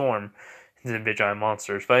transform into big giant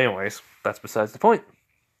monsters. But anyways, that's besides the point.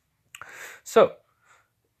 So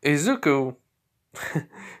Izuku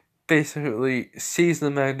basically sees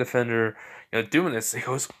the Mag Defender, doing this. He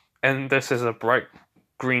goes, and this is a bright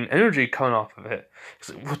green energy coming off of it.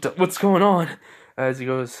 He's like, what's going on? As he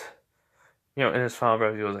goes, in his final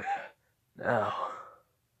breath, he goes like, now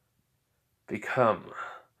become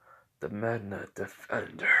the Magna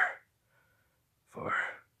Defender for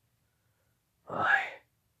my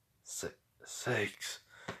sakes.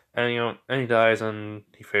 And and he dies and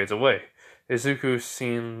he fades away. Izuku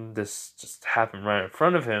seeing this just happen right in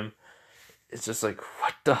front of him, it's just like,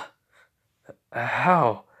 what the?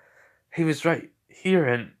 How? He was right here,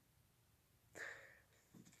 and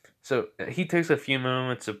so he takes a few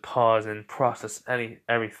moments to pause and process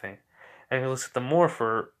everything, and he looks at the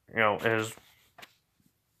morpher, he looks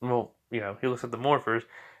at the morphers,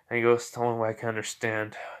 and he goes, "The only way I can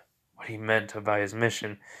understand what he meant by his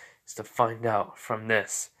mission is to find out from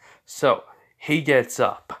this. So he gets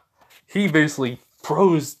up. He basically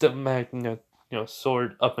throws the magnet,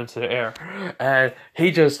 sword up into the air, and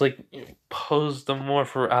he just like pulls the more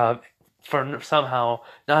for somehow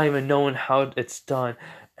not even knowing how it's done,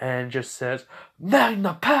 and just says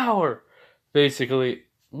Magna Power. Basically,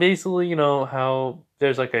 how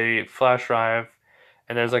there's like a flash drive,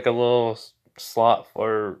 and there's like a little slot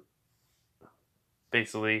for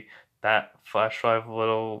basically that flash drive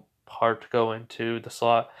little part to go into the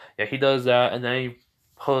slot. Yeah, he does that, and then he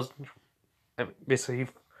pulls. Basically, he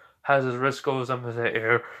has his wrist goes up in the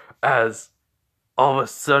air as all of a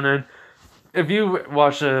sudden, if you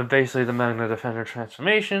watch basically the Magna Defender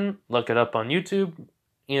transformation, look it up on YouTube.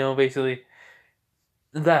 Basically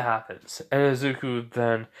that happens, and Izuku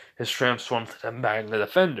then is transformed to the Magna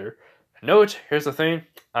Defender. Note, here's the thing: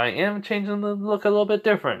 I am changing the look a little bit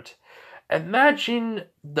different. Imagine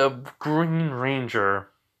the Green Ranger,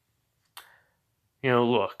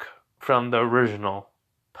 look from the original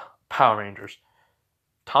Power Rangers.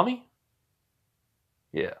 Tommy?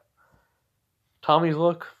 Yeah. Tommy's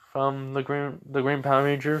look from the Green Power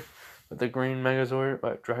Ranger with the green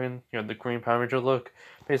Megazord, Dragon, the Green Power Ranger look,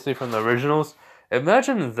 basically from the originals.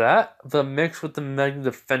 Imagine that, the mix with the Magna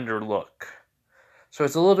Defender look. So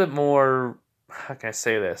it's a little bit more, how can I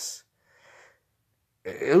say this?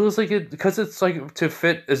 It looks like it, because it's like to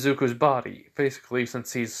fit Izuku's body, basically,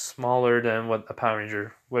 since he's smaller than what a Power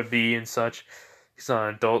Ranger would be and such. He's not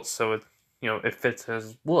an adult, so it fits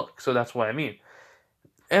his look, so that's what I mean.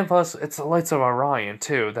 And plus, it's the Lights of Orion,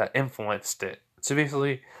 too, that influenced it. To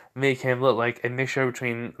basically make him look like a mixture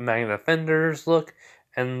between Magna Defender's look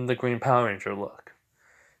and the Green Power Ranger look.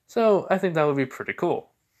 So, I think that would be pretty cool.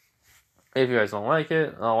 If you guys don't like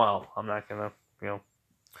it, oh well, I'm not gonna,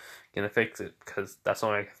 gonna fix it, because that's the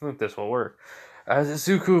only way I think this will work. As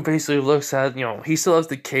Izuku basically looks at, he still has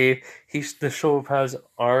the cave, the shoulder pads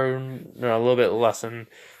are a little bit lessened.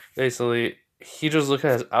 Basically, he just looks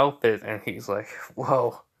at his outfit and he's like,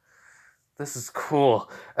 whoa, this is cool.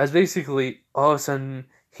 As basically, all of a sudden,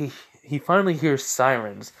 he finally hears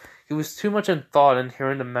sirens. He was too much in thought in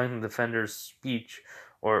hearing the Magna Defender's speech,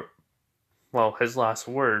 or, his last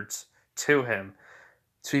words to him,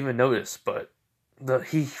 to even notice, but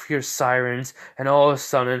he hears sirens, and all of a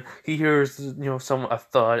sudden, he hears, a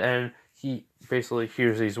thud, and he basically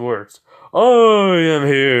hears these words, I am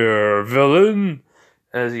here, villain!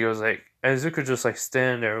 As he goes like, and Izuku just like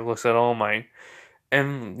standing there, looks at All Might,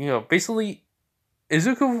 and basically,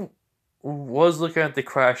 Izuku was looking at the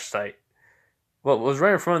crash site. Well, was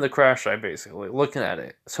right in front of the crash site, basically looking at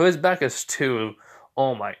it. So his back is to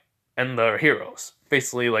All Might and the heroes,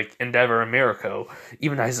 basically like Endeavor and Mirako,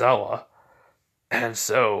 even Aizawa, and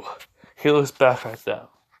so he looks back at them,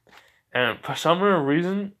 and for some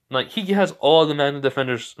reason, like he has all the Magna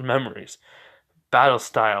Defender's memories, battle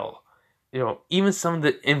style. Even some of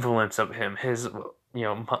the influence of him, his,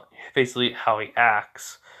 basically how he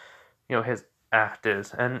acts, his act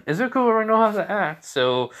is. And Izuku already knows how to act,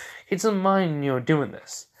 so he doesn't mind, doing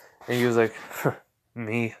this. And he was like,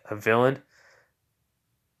 me, a villain?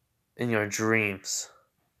 In your dreams,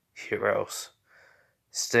 heroes.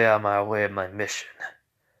 Stay out of my way of my mission.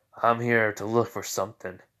 I'm here to look for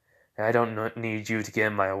something, and I don't need you to get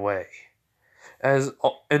in my way. As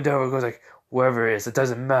Endeavor goes like, wherever it is, it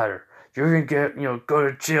doesn't matter. You're gonna get, go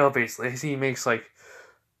to jail, basically. As he makes,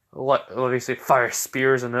 basically fire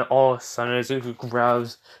spears, and then all of a sudden, Izuku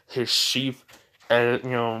grabs his sheath,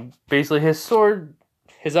 and, basically his sword,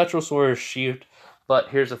 his actual sword is sheathed, but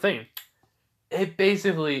here's the thing. It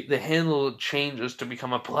basically, the handle changes to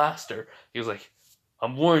become a blaster. He was like,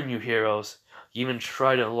 I'm warning you, heroes. You even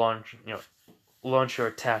try to launch your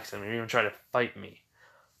attacks, and you even try to fight me,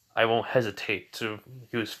 I won't hesitate to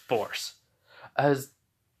use force. As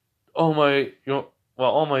All Might,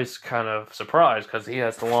 All Might's kind of surprised because he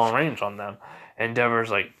has the long range on them. Endeavor's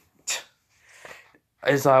like,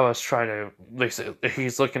 as I was trying to,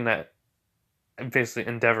 he's looking at basically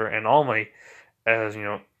Endeavor and All Might, as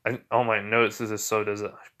All Might notices this, so does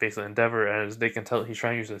basically Endeavor, as they can tell he's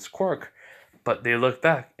trying to use his quirk, but they look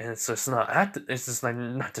back and it's just not active. It's just like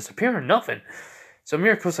not disappearing, nothing. So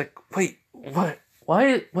Mirako's like, wait, what?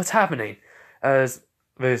 Why? What's happening? As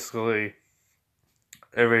basically,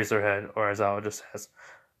 they raise their head, or as Al just says,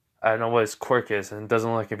 I don't know what his quirk is, and it doesn't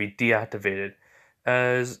look like it be deactivated.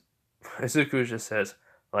 As Izuku just says,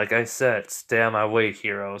 like I said, stay on my way,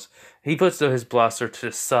 heroes. He puts his blaster to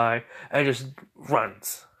the side and just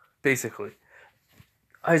runs, basically.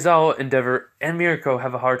 Aizawa, Endeavor, and Mirako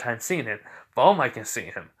have a hard time seeing him, but All Might can see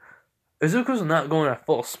him. Izuku's not going at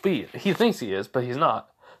full speed. He thinks he is, but he's not.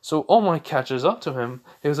 So All Might catches up to him.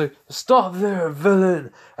 He was like, "Stop there,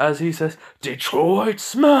 villain!" As he says, "Detroit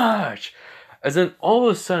Smash!" As then all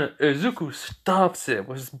of a sudden, Izuku stops it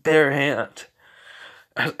with his bare hand.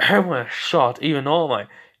 As everyone is shocked, even All Might.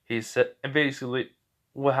 He said, and basically,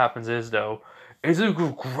 what happens is though,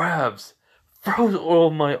 Izuku grabs, throws All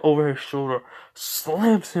Might over his shoulder,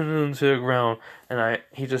 slams him into the ground, and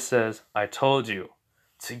he just says, "I told you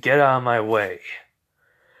to get out of my way."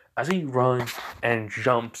 As he runs and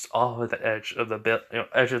jumps off of the edge of the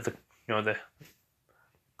edge of the the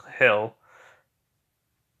hill,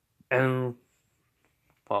 and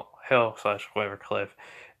hill slash whatever cliff,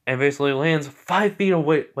 and basically lands 5 feet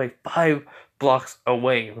away, like 5 blocks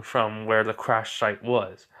away from where the crash site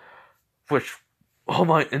was, which All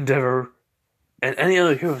Might, Endeavor, and any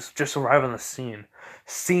other heroes just arrive on the scene,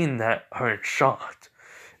 seeing that are shocked.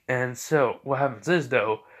 And so what happens is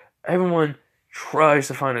though, everyone tries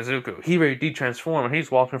to find Izuku. He ready to de-transform and he's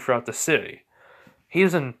walking throughout the city. He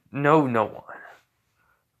doesn't know no one.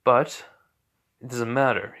 But it doesn't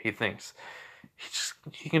matter, he thinks.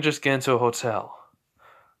 He can just get into a hotel.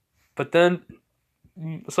 But then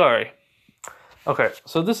sorry. Okay,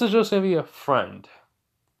 so this is just gonna be a friend.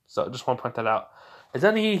 So I just want to point that out. And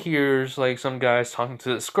then he hears like some guys talking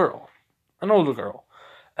to this girl, an older girl,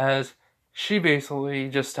 as she basically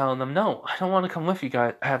just telling them, "No, I don't want to come with you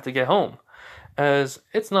guys. I have to get home." As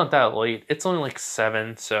it's not that late. It's only like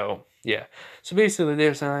 7, so yeah. So basically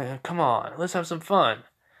they're saying, "Come on, let's have some fun.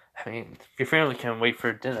 I mean, your family can't wait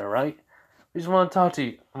for dinner, right? We just want to talk to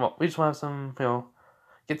you. Well, we just want to have some,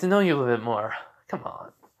 get to know you a little bit more. Come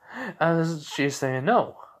on." As she's saying,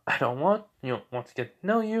 "No, I don't want to get to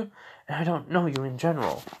know you, and I don't know you in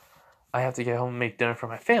general. I have to get home and make dinner for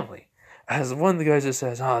my family." As one of the guys just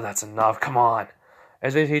says, "Oh, that's enough. Come on."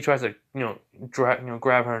 As basically he tries to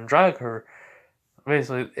grab her and drag her.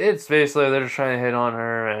 It's basically they're just trying to hit on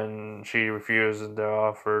her, and she refuses their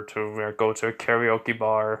offer to go to a karaoke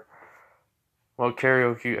bar. Well,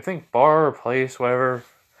 karaoke, I think bar or place, whatever.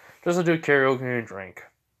 Doesn't do karaoke and drink.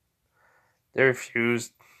 They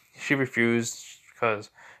refused. She refused because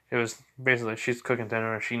it was basically she's cooking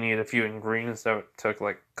dinner and she needed a few ingredients that took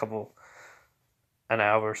like an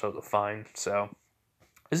hour or so to find. So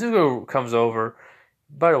Izuku comes over.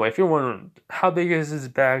 By the way, if you're wondering how big is his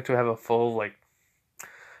bag to have a full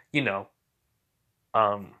you know,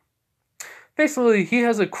 um, basically he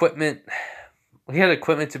has equipment. He had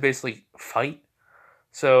equipment to basically fight.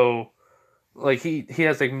 So, like he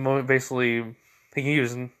has like basically he can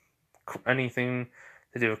use anything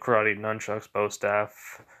to do with karate, nunchucks, bow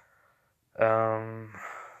staff, um,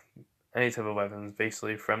 any type of weapons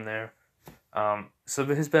basically from there. So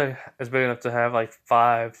his bag is big enough to have like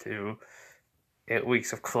 5 to 8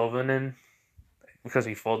 weeks of clothing in because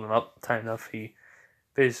he folded them up tight enough. He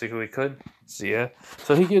basically could. So yeah.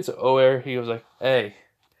 So he gets aware. He was like, "Hey,"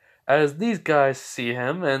 as these guys see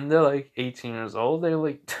him and they're like 18 years old. They're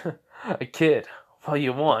like, "A kid. What do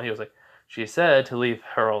you want?" He was like, "She said to leave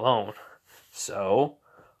her alone. So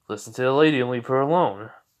listen to the lady and leave her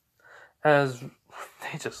alone." As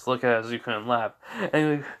they just look at Zuko and laugh.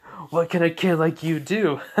 And like, "What can a kid like you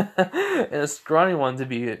do?" And a scrawny one to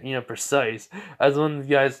be, precise. As one of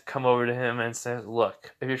the guys come over to him and says,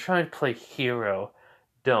 "Look, if you're trying to play hero,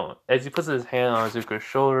 don't." As he puts his hand on Zuko's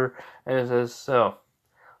shoulder and says, "So,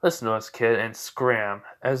 listen to us, kid," and scram.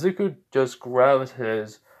 As Zuko just grabs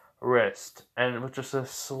his wrist, and with just a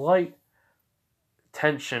slight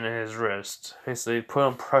tension in his wrist, basically put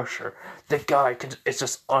on pressure, the guy it's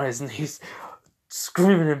just on his knees,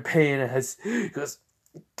 screaming in pain as he goes,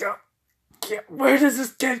 "God, where does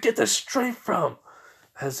this kid get the strength from?"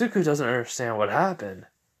 Hazuku doesn't understand what happened,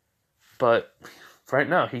 but right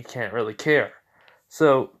now he can't really care.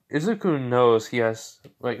 So Izuku knows he has,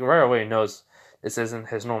 right away knows this isn't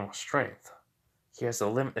his normal strength. He has to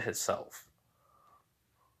limit himself.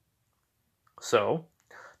 So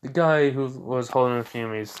the guy who was holding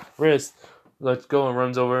Fumi's wrist lets go and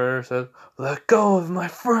runs over and says, "Let go of my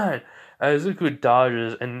friend!" As Izuku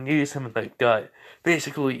dodges and knees him in the gut,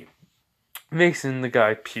 basically making the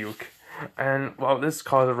guy puke. And this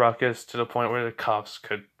caused a ruckus to the point where the cops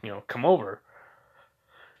could, come over.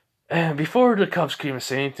 And before the cops came and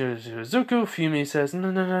say anything to Izuku, Fumi says,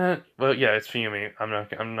 "No, no, no, no." Well, yeah, it's Fumi. I'm not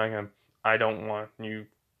gonna. I don't want you.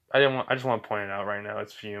 I just want to point it out right now.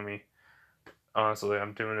 It's Fumi. Honestly,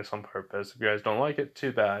 I'm doing this on purpose. If you guys don't like it,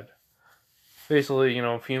 too bad. Basically,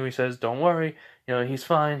 Fumi says, "Don't worry. He's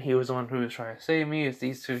fine. He was the one who was trying to save me. It's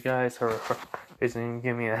these two guys who are basically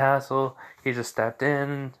giving me a hassle. He just stepped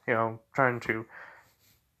in, trying to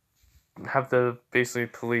have the basically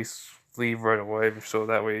police leave right away so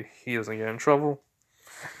that way he doesn't get in trouble."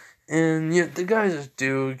 And yeah, the guys just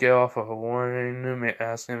do get off of a warning and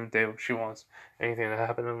ask him if she wants anything to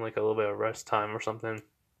happen to him, like a little bit of rest time or something.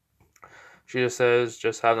 She just says,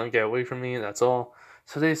 just have them get away from me, that's all.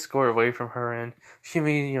 So they escort away from her, and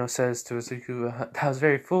Shimi, says to Izuku, that was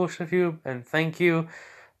very foolish of you, and thank you.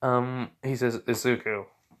 He says, Izuku.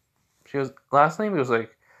 She goes, last name? He was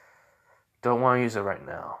like, don't want to use it right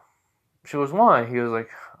now. She goes, why? He was like,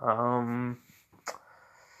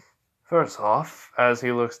 first off, as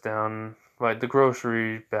he looks down, like the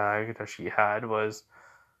grocery bag that she had was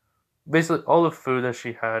basically all the food that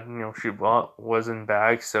she had, she bought was in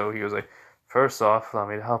bags. So he was like, first off, allow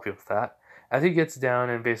me to help you with that. As he gets down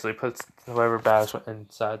and basically puts whatever bags went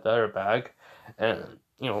inside the other bag, and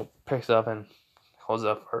picks up and holds it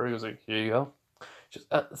up for her. He was like, here you go. Just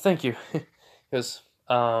thank you. He goes,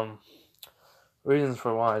 reasons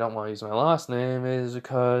for why I don't want to use my last name is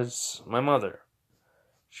because my mother.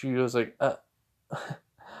 She was like,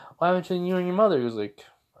 why haven't you and your mother? He was like,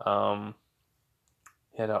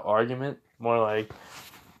 he had an argument, more like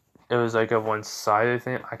it was like a one-sided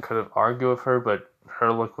thing. I could have argued with her, but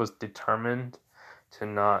her look was determined to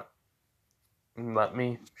not let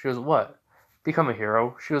me. She goes, what? Become a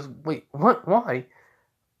hero? She goes, wait, what? Why?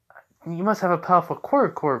 You must have a powerful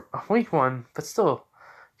quirk or a weak one, but still,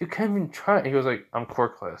 you can't even try. He was like, I'm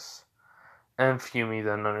quirkless. And Fumi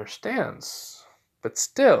then understands. But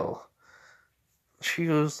still, she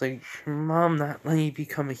goes like, Mom not letting you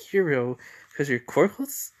become a hero because you're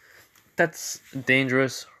quirkless? That's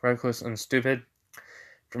dangerous, reckless, and stupid.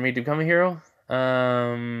 For me to become a hero?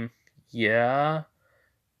 Yeah.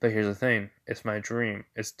 But here's the thing. It's my dream.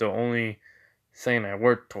 It's the only thing I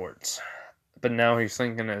work towards. But now he's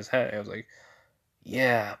thinking in his head. I was like,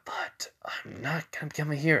 yeah, but I'm not going to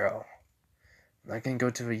become a hero. I'm not going to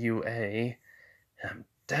go to a UA. And I'm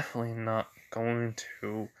definitely not going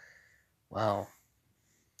to, well,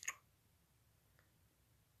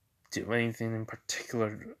 do anything in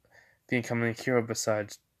particular becoming a hero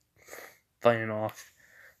besides fighting off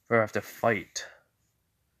where I have to fight.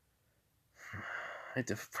 I had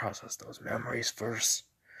to process those memories first.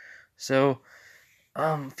 So,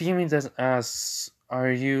 Fumi does ask,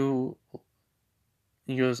 are you...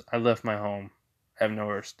 He goes, I left my home. I have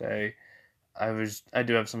nowhere to stay. I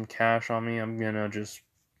do have some cash on me. I'm gonna just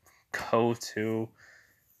go to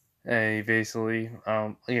basically,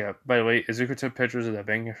 yeah, by the way, Izuku took pictures of the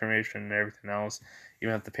bank information and everything else.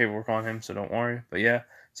 Even have the paperwork on him, so don't worry. But yeah,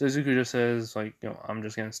 so Izuku just says, like, I'm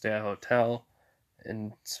just gonna stay at a hotel,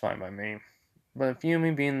 and it's fine by me. But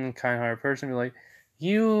Fumi, being the kind-hearted person, be like,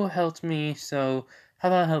 you helped me, so how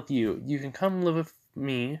about I help you? You can come live with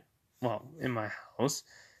me, well, in my house,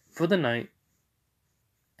 for the night,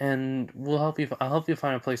 and I'll help you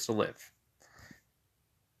find a place to live.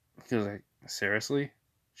 He was like, seriously?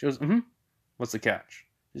 She goes, what's the catch?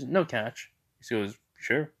 She goes, no catch. He goes,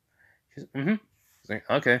 sure? She goes, He's like,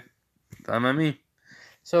 okay, fine by me.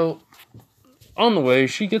 So, on the way,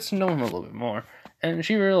 she gets to know him a little bit more, and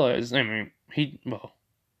she realized,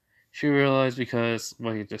 she realized because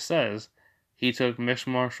what he just says, he took mixed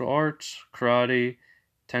martial arts, karate,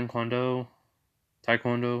 taekwondo,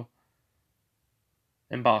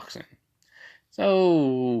 and boxing.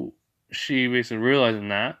 So she basically realizing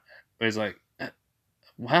that was like,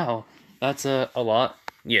 wow, that's a lot.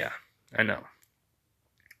 Yeah, I know.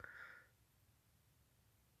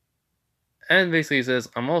 And basically he says,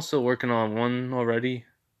 I'm also working on one already.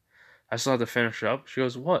 I still have to finish up. She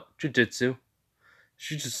goes, what? Jiu-jitsu?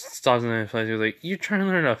 She just stops in the place. She was like, you trying to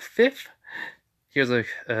learn a fifth? He was like,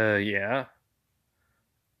 yeah.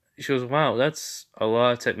 She goes, wow, that's a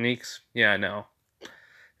lot of techniques. Yeah, I know.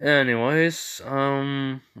 Anyways,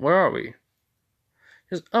 where are we? He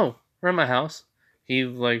goes, oh, we're at my house. He,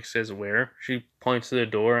 like, says where. She points to the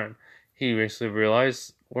door, and he basically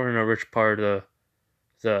realized we're in a rich part of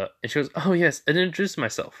and she goes, oh, yes, I didn't introduce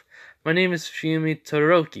myself. My name is Fumi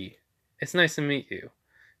Todoroki. It's nice to meet you.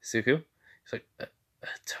 Suku? He's like,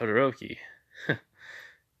 Todoroki.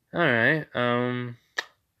 Alright,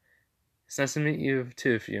 it's nice to meet you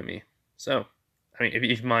too, Fumi. So, I mean, if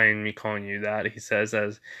you mind me calling you that, he says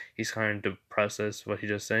as he's kind of depressed as what he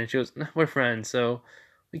just said. And she goes, no, we're friends, so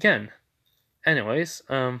we can. Anyways,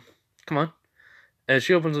 come on. As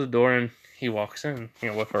she opens the door and he walks in,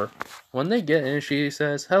 with her. When they get in, she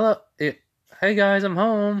says, hello, hey guys, I'm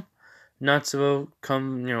home. Natsuo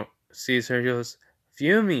sees her, he goes,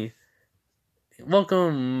 Fumi,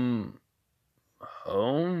 welcome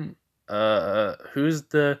home. Who's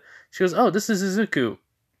she goes, oh, this is Izuku.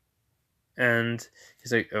 And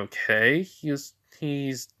he's like, okay. He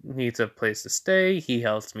needs a place to stay. He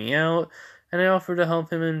helps me out. And I offer to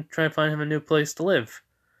help him and try to find him a new place to live.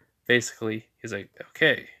 Basically, he's like,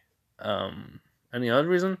 okay. Any other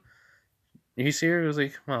reason he's here? He was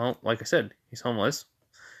like, well, like I said, he's homeless.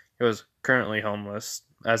 He was currently homeless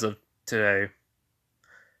as of today.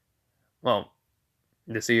 Well,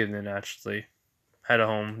 this evening actually. Had a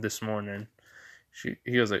home this morning.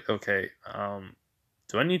 He was like, okay,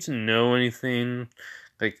 do I need to know anything?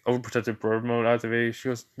 Like overprotective bird mode activated. She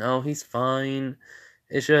goes, no, he's fine.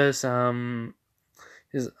 It's just I'll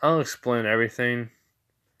explain everything.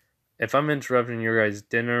 If I'm interrupting your guys'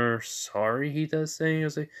 dinner, sorry, he does say. He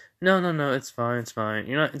was like, no, it's fine.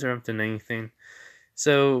 You're not interrupting anything.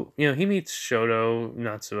 So, he meets Shoto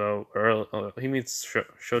Natsuo early. He meets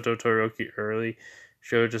Shoto Toroki early.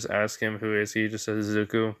 Shoto just asks him who is he. He just says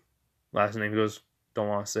Zuku. Last name, he goes, don't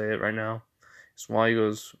want to say it right now. It's why he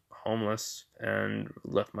goes homeless and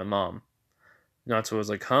left my mom. Natsuo was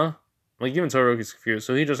like, huh? Like, even Toroki's confused.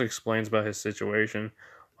 So he just explains about his situation,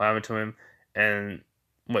 what happened to him. And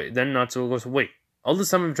then Natsuo goes, wait, all this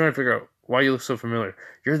time I'm trying to figure out why you look so familiar.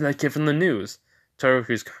 You're that kid from the news.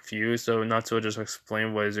 Toroki's confused, so Natsuo just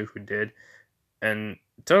explained what Izuku did. And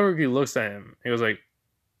Toroki looks at him. He was like,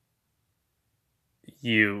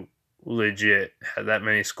 you legit had that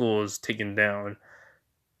many schools taken down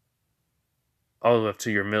all the way up to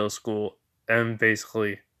your middle school and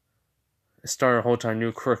basically start a whole time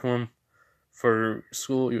new curriculum for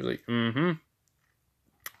school. He was like,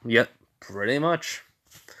 yep, pretty much.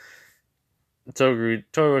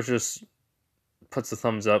 Toroki just puts the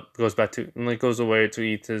thumbs up, goes back to, and goes away to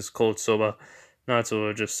eat his cold soba.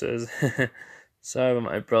 Natsuo just says, sorry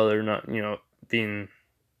about my brother not, being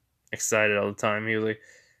excited all the time. He was like,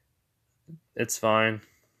 it's fine,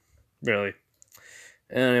 really.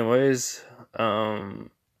 Anyways,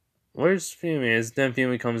 where's Fumi? Then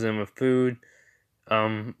Fumi comes in with food.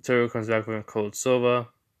 Toro comes back with a cold soba.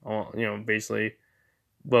 Basically,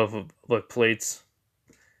 with plates.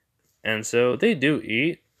 And so they do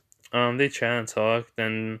eat. They chat and talk.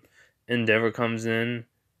 Then Endeavor comes in.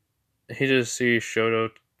 He just sees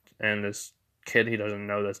Shoto and this kid he doesn't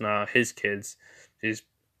know that's not his kids. He's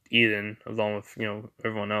eating along with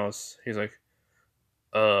everyone else. He's like,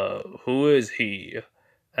 who is he?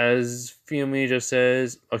 As Fumi just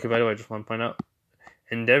says, okay, by the way, I just want to point out,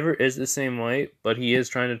 Endeavor is the same way, but he is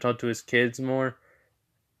trying to talk to his kids more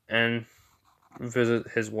and visit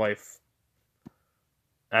his wife.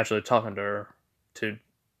 Actually talking to her to,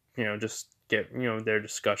 just get, their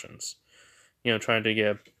discussions. Trying to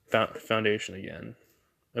get a foundation again.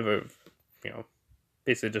 Of a,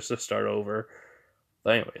 basically just to start over.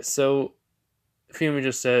 But anyway, so Fumi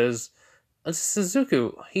just says,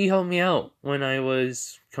 Suzuku, he helped me out when I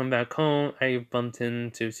was come back home. I bumped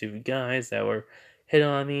into two guys that were hit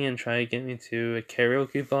on me and tried to get me to a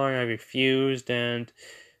karaoke bar, and I refused. And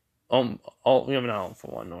not for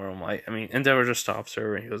one, Endeavor just stops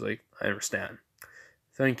her, and he goes like, "I understand.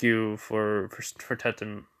 Thank you for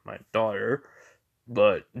protecting my daughter,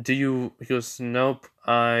 but do you?" He goes, "Nope,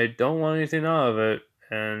 I don't want anything out of it."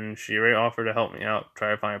 And she already offered to help me out, try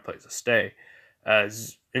to find a place to stay.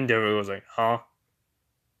 As Endeavor was like, huh?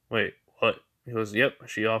 Wait, what? He goes, yep,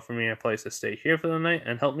 she offered me a place to stay here for the night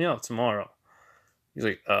and help me out tomorrow. He's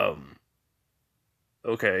like,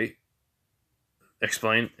 okay.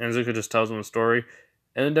 Explain. And Zuko just tells him the story.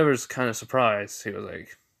 And Endeavor's kind of surprised. He was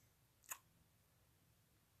like,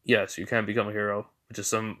 yes, you can become a hero,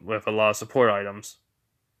 with a lot of support items.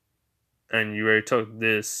 And you already took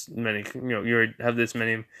this many, you already have this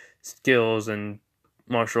many skills and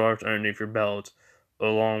martial arts underneath your belt,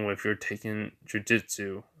 along with your taking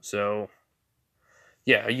jujitsu. So,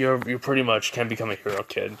 yeah, you pretty much can become a hero,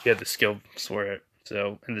 kid. You have the skills for it.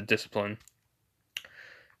 So, and the discipline.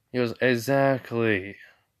 He goes, exactly.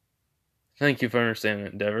 Thank you for understanding,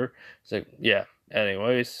 Endeavor. It's like, yeah.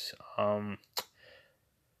 Anyways,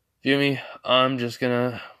 Fumi, I'm just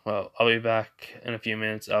gonna. Well, I'll be back in a few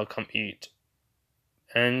minutes. I'll come eat.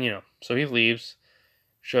 And so he leaves.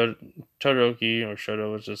 Todoroki or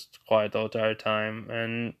Shoto was just quiet the entire time,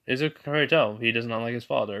 and Izuku can already tell he does not like his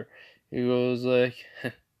father. He goes like,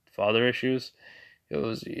 father issues? He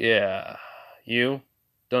goes, yeah, you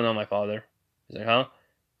don't know my father. He's like, huh?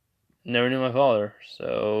 Never knew my father,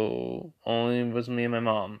 so only was me and my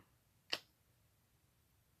mom.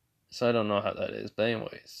 So I don't know how that is, but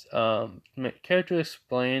anyways, care to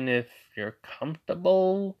explain if you're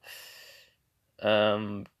comfortable?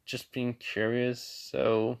 Just being curious.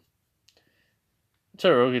 So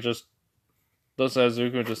Todoroki just looks at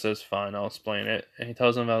Zuko, just says, fine, I'll explain it. And he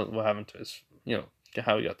tells him about what happened to his,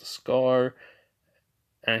 how he got the scar.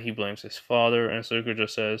 And he blames his father. And Zuko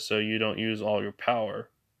just says, so you don't use all your power.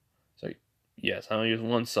 It's like, yes, I only use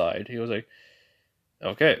one side. He was like,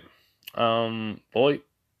 okay, boy,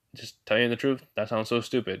 just tell you the truth, that sounds so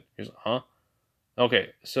stupid. He's like, huh? Okay,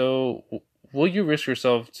 so will you risk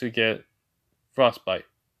yourself to get frostbite?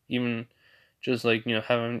 Even just like,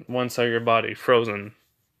 having one side of your body frozen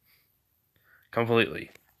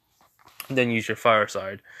completely. Then use your fire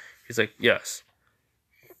side. He's like, yes.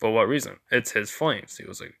 For what reason? It's his flames. He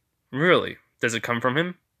was like, really? Does it come from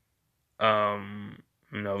him?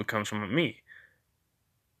 No, it comes from me.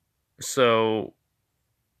 So,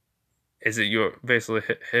 is it your basically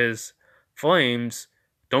his flames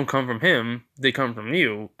don't come from him? They come from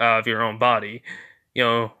you, out of your own body,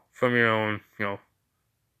 from your own,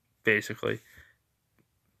 basically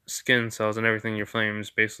skin cells and everything. Your flames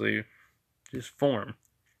basically just form.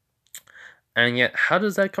 And yet, how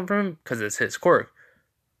does that come from him? Because it's his quirk.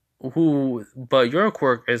 But your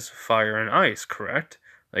quirk is fire and ice, correct?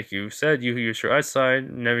 Like you said, you use your ice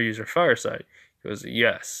side, never use your fire side. He goes,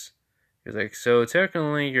 yes. He's like, so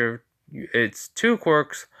technically, it's two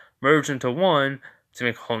quirks merged into one to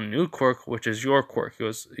make a whole new quirk, which is your quirk. He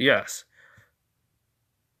goes, yes.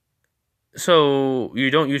 So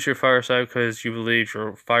you don't use your fire side because you believe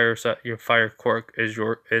your fire quirk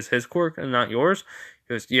is his quirk and not yours.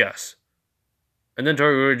 He goes, yes. And then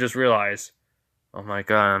Toru just realized, oh my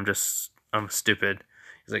god, I'm stupid.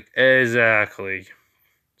 He's like, exactly.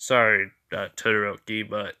 Sorry, Todoroki,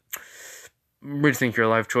 but rethink your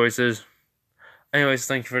life choices. Anyways,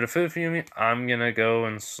 thank you for the food, Fumi. I'm gonna go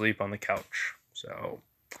and sleep on the couch. So,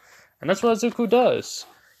 and that's what Zuko does.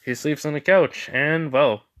 He sleeps on the couch, and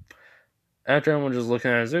well, after everyone just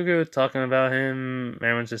looking at Zuko, talking about him,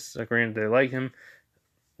 everyone's just agreeing they like him.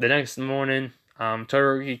 The next morning,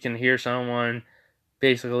 Todoroki can hear someone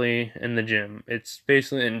basically in the gym. It's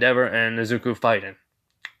basically Endeavor and Izuku fighting,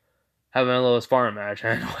 having a little sparring match,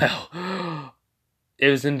 and well, it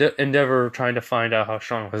was Endeavor trying to find out how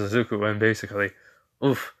strong was Izuku, and basically,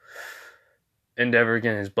 oof, Endeavor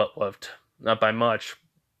getting his butt whooped. Not by much,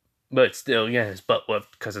 but still getting his butt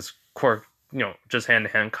whooped because it's quirk, just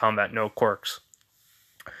hand-to-hand combat, no quirks.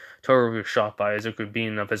 Toru was shot by Izuku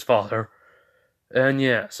beating up his father. And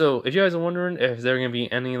yeah, so if you guys are wondering if there are going to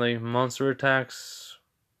be any like monster attacks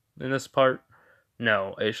in this part,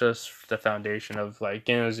 no, it's just the foundation of like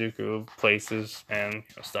Zuku places and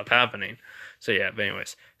stuff happening. So yeah, but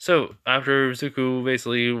anyways, so after Zuku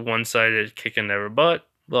basically one-sided kick Endeavor butt,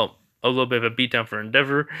 well, a little bit of a beatdown for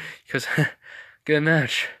Endeavor because good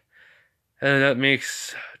match, and that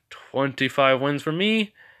makes 25 wins for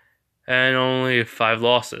me and only 5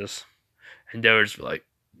 losses. Endeavor's like,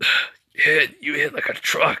 you hit like a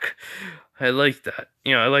truck. I like that.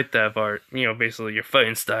 I like that part. Basically your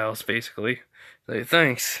fighting styles, basically. Like,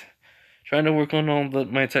 thanks. Trying to work on all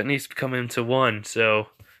my techniques to come into one, so.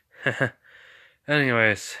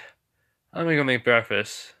 Anyways, I'm gonna go make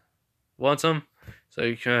breakfast. Want some? So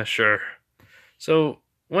you can, sure. So,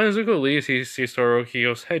 when Zuko leaves, he sees Todoroki. He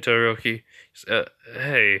goes, hey, Todoroki.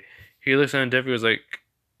 Hey. He looks at Endeavor. He was like,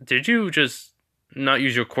 did you just not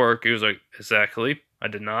use your quirk? He was like, exactly. I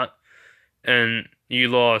did not. And you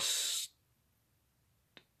lost.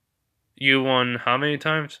 You won how many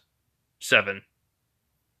times? 7.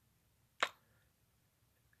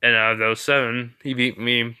 And out of those 7, he beat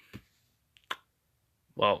me,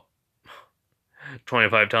 well,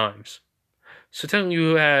 25 times. So tell me,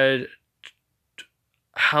 you had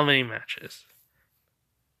how many matches?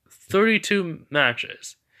 32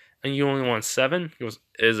 matches. And you only won 7? He goes,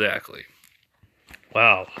 exactly.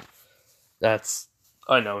 Wow. That's,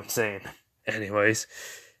 I know, insane. Anyways,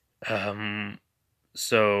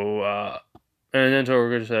 so, and then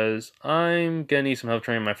Torger says, I'm gonna need some help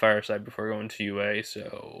training my fireside before going to UA,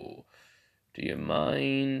 so do you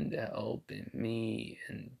mind helping me,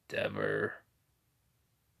 Endeavor?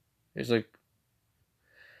 He's like,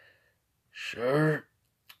 sure.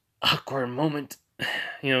 Awkward moment.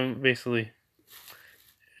 Basically,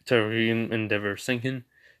 Torger and Endeavor sinking.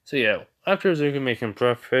 So yeah, after Zuko making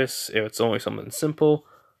breakfast, it's only something simple.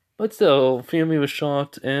 But still, family was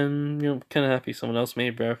shocked and, kind of happy someone else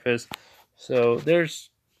made breakfast. So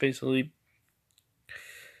there's basically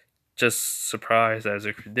just surprised as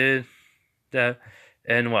if it did that.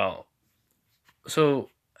 And well, so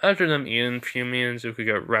after them eating, Fumi and Zuko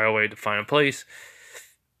go right away to find a place.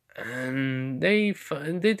 And they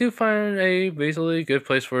do find a basically good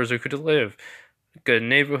place for Zuko to live. Good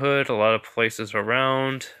neighborhood, a lot of places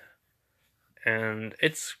around. And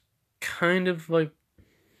it's kind of like,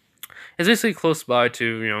 it's basically close by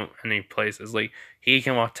to, any places. Like, he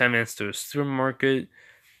can walk 10 minutes to a supermarket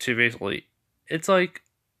to basically, it's like,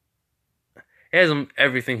 it has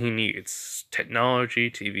everything he needs.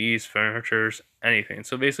 Technology, TVs, furniture, anything.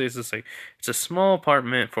 So basically it's just like, it's a small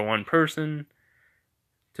apartment for one person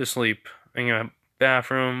to sleep. And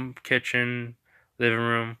bathroom, kitchen, living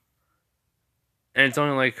room, and it's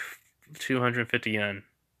only like 250 yen.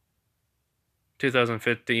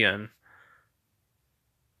 2050 yen.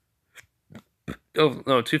 Oh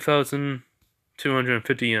no,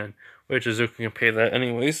 2,250 yen, which is who can pay that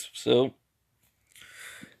anyways. So,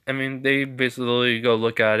 I mean, they basically go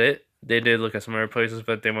look at it. They did look at some other places,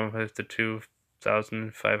 but they went with the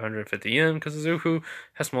 2,550 yen because Izuku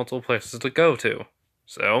has multiple places to go to.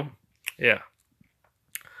 So, yeah.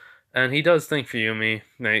 And he does think for Yumi.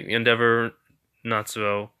 Like, Endeavor,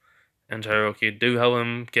 Natsuo, and Tairoki do help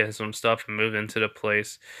him get some stuff and move into the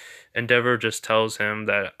place. Endeavor just tells him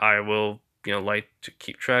that I will, like to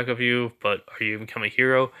keep track of you, but are you become a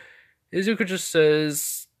hero? Izuku just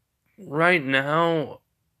says, right now,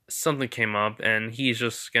 something came up, and he's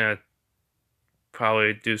just gonna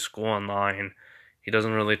probably do school online. He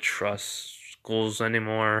doesn't really trust schools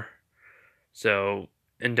anymore. So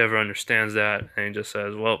Endeavor understands that, and he just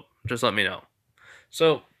says, well, just let me know.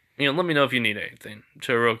 So, let me know if you need anything.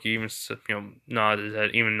 Todoroki even, nods his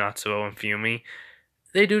head, even Natsuo and Fumi.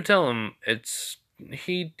 They do tell him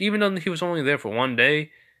even though he was only there for one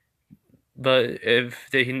day, but if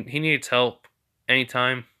he needs help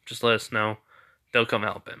anytime, just let us know. They'll come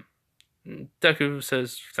help him. Deku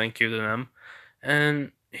says thank you to them,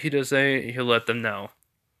 and he does say he'll let them know.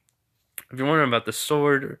 If you're wondering about the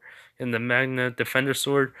sword and the Magna Defender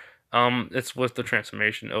sword, it's with the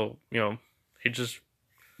transformation. He just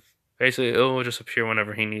basically it'll just appear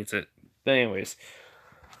whenever he needs it. But anyways,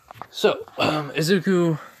 so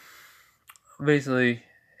Izuku basically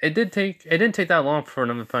it didn't take that long for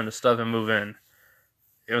them to find the stuff and move in.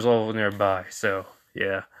 It was all nearby, so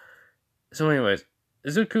yeah. So anyways,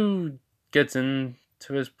 Izuku gets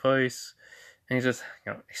into his place and he's just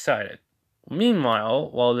excited.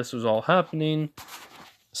 Meanwhile, while this was all happening,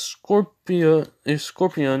 Scorpius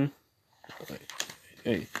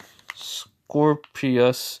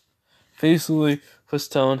basically was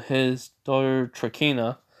telling his daughter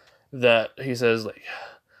Trakina that he says like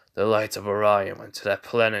the lights of Orion went to that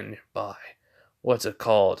planet nearby. What's it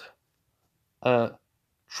called?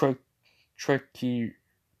 Trecheron.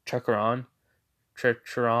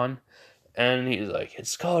 And he's like,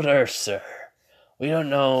 it's called Earth, sir. We don't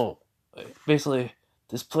know. Basically,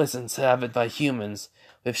 this place is inhabited by humans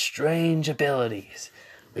with strange abilities.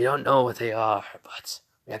 We don't know what they are, but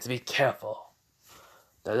we have to be careful.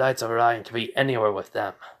 The lights of Orion can be anywhere with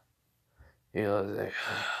them. Like,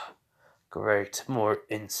 great, more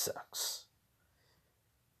insects.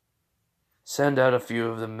 Send out a few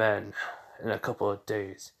of the men in a couple of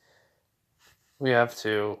days. We have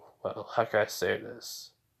to, how can I say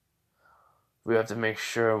this? We have to make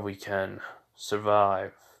sure we can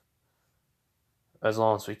survive as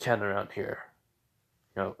long as we can around here.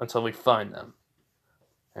 Until we find them.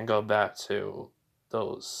 And go back to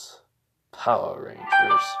those Power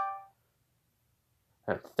Rangers.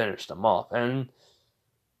 And finish them off. And,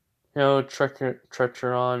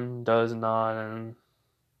 Trecheron does not, and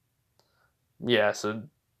yeah, so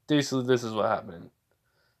basically this is what happened.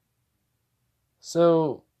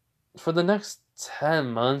 So, for the next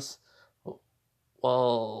 10 months,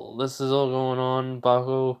 while this is all going on,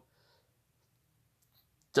 Baku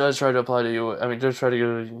does try to apply to you. I mean, does try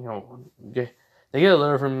to they get a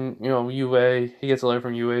letter from, UA. He gets a letter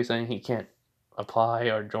from UA saying he can't apply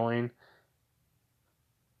or join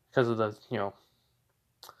because of the,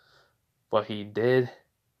 what he did,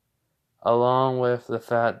 along with the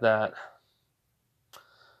fact that,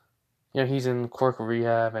 he's in quirk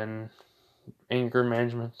rehab and anger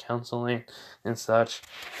management counseling and such.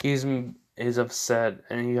 He's is upset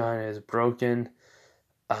and he kind of is broken.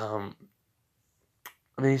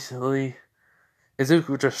 Basically,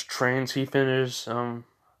 Izuku just trains. He finished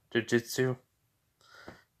jujitsu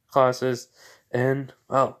classes, and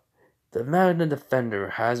the Magna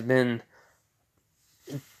Defender has been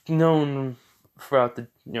known throughout the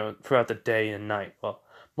day and night. Well,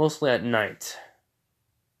 mostly at night.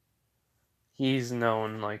 He's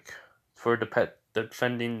known for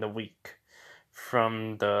defending the weak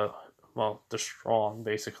from the strong,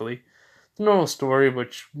 basically. The normal story,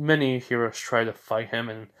 which many heroes try to fight him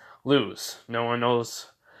and lose. No one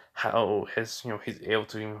knows how he's able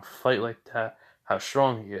to even fight like that, how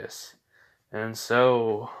strong he is. And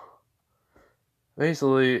so,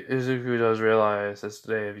 basically, Izuku does realize it's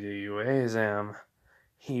the day of the UA exam.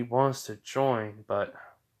 He wants to join, but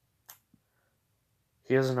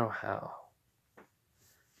he doesn't know how.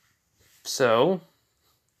 So,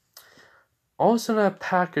 all of a sudden a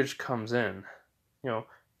package comes in.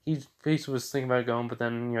 He basically was thinking about going, but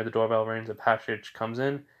then, the doorbell rings, a package comes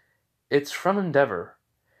in. It's from Endeavor.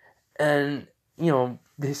 And,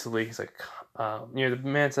 basically he's like, The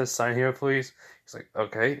man says, "Sign here, please." He's like,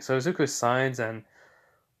 "Okay." So Izuku signs, and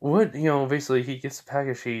basically he gets the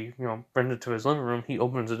package. He, brings it to his living room. He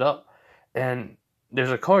opens it up, and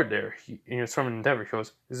there's a card there. It's from Endeavor. He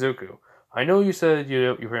goes, "Izuku, I know you said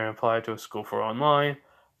you were going to apply to a school for online.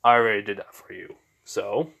 I already did that for you."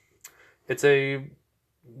 So it's a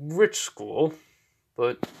rich school,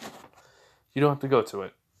 but you don't have to go to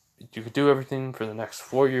it. You could do everything for the next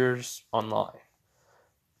 4 years online.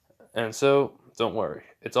 And so, don't worry.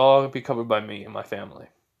 It's all going to be covered by me and my family.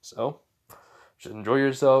 So, just enjoy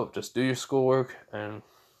yourself, just do your schoolwork, and,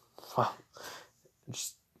 well,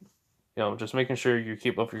 just, just making sure you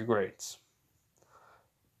keep up your grades.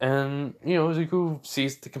 And, Zuko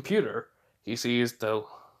sees the computer. He sees the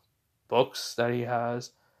books that he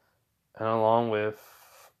has, and along with,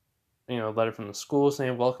 a letter from the school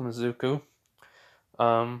saying, "Welcome, Zuko."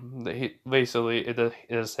 It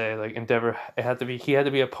does say like Endeavor. He had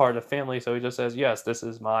to be a part of the family, so he just says, "Yes, this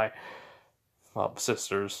is my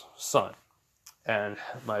sister's son, and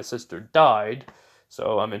my sister died,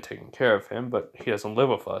 so I've been taking care of him, but he doesn't live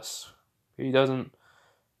with us. He doesn't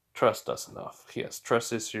trust us enough. He has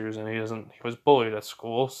trust issues, and he was bullied at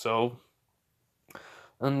school, so."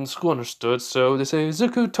 And the school understood, so they say,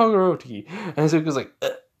 "Zuko Todoroki," and Zuko's like,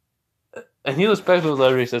 and he looks back at the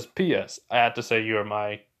letter. He says, "P.S. I have to say you are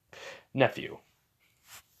my nephew."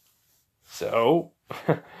 So,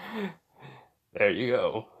 there you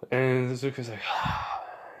go. And Zuko's like,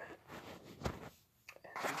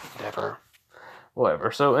 never.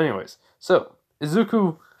 Whatever. So, anyways. So,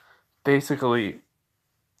 Izuku basically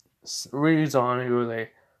reads on. He was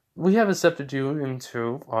like, "We have accepted you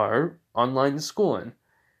into our online schooling.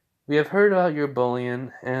 We have heard about your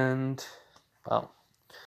bullying and, well,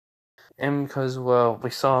 and because, well, we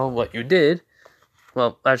saw what you did.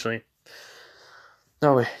 Well, actually,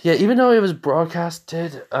 no way. Yeah, even though it was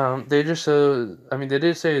broadcasted, they just they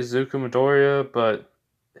did say Izuku Midoriya, but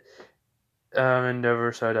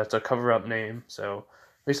Endeavor said that's a cover-up name. So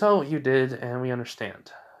we saw what you did, and we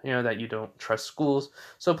understand, that you don't trust schools.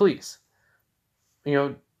 So please,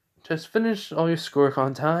 just finish all your schoolwork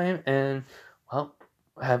on time, and well,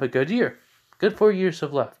 have a good year. Good 4 years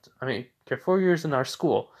have left. Get 4 years in our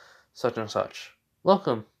school, such and such.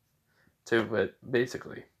 Welcome to it,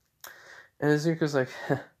 basically. And Izuku's like,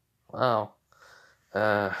 wow,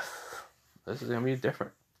 this is gonna be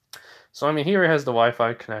different. So he already has the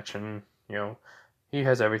Wi-Fi connection. He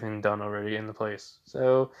has everything done already in the place.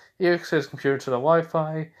 So he hooks his computer to the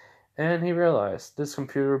Wi-Fi, and he realized this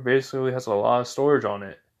computer basically has a lot of storage on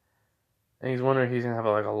it. And he's wondering he's gonna have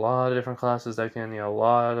like a lot of different classes that can need a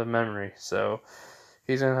lot of memory. So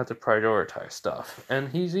he's gonna have to prioritize stuff, and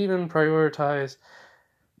he's even prioritized,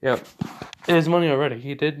 his money already.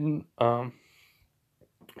 He did call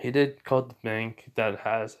the bank that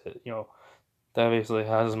has it. That basically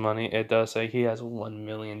has money. It does say he has $1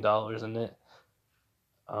 million in it.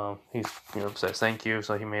 He's says thank you,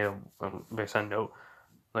 so he made a note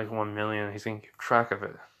like 1 million. He's gonna keep track of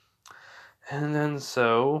it, and then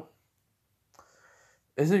so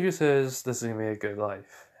Izuku says this is gonna be a good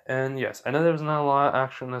life. And yes, I know there was not a lot of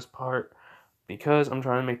action in this part because I'm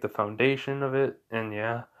trying to make the foundation of it, and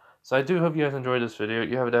yeah. So I do hope you guys enjoyed this video.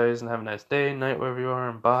 You have a guys and have a nice day, night, wherever you are,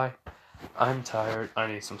 and bye. I'm tired. I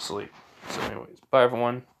need some sleep. So anyways, bye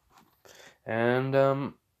everyone. And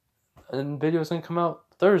video's gonna come out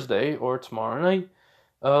Thursday or tomorrow night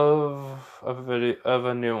of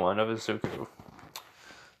a new one of Izuku.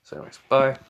 So anyways, bye.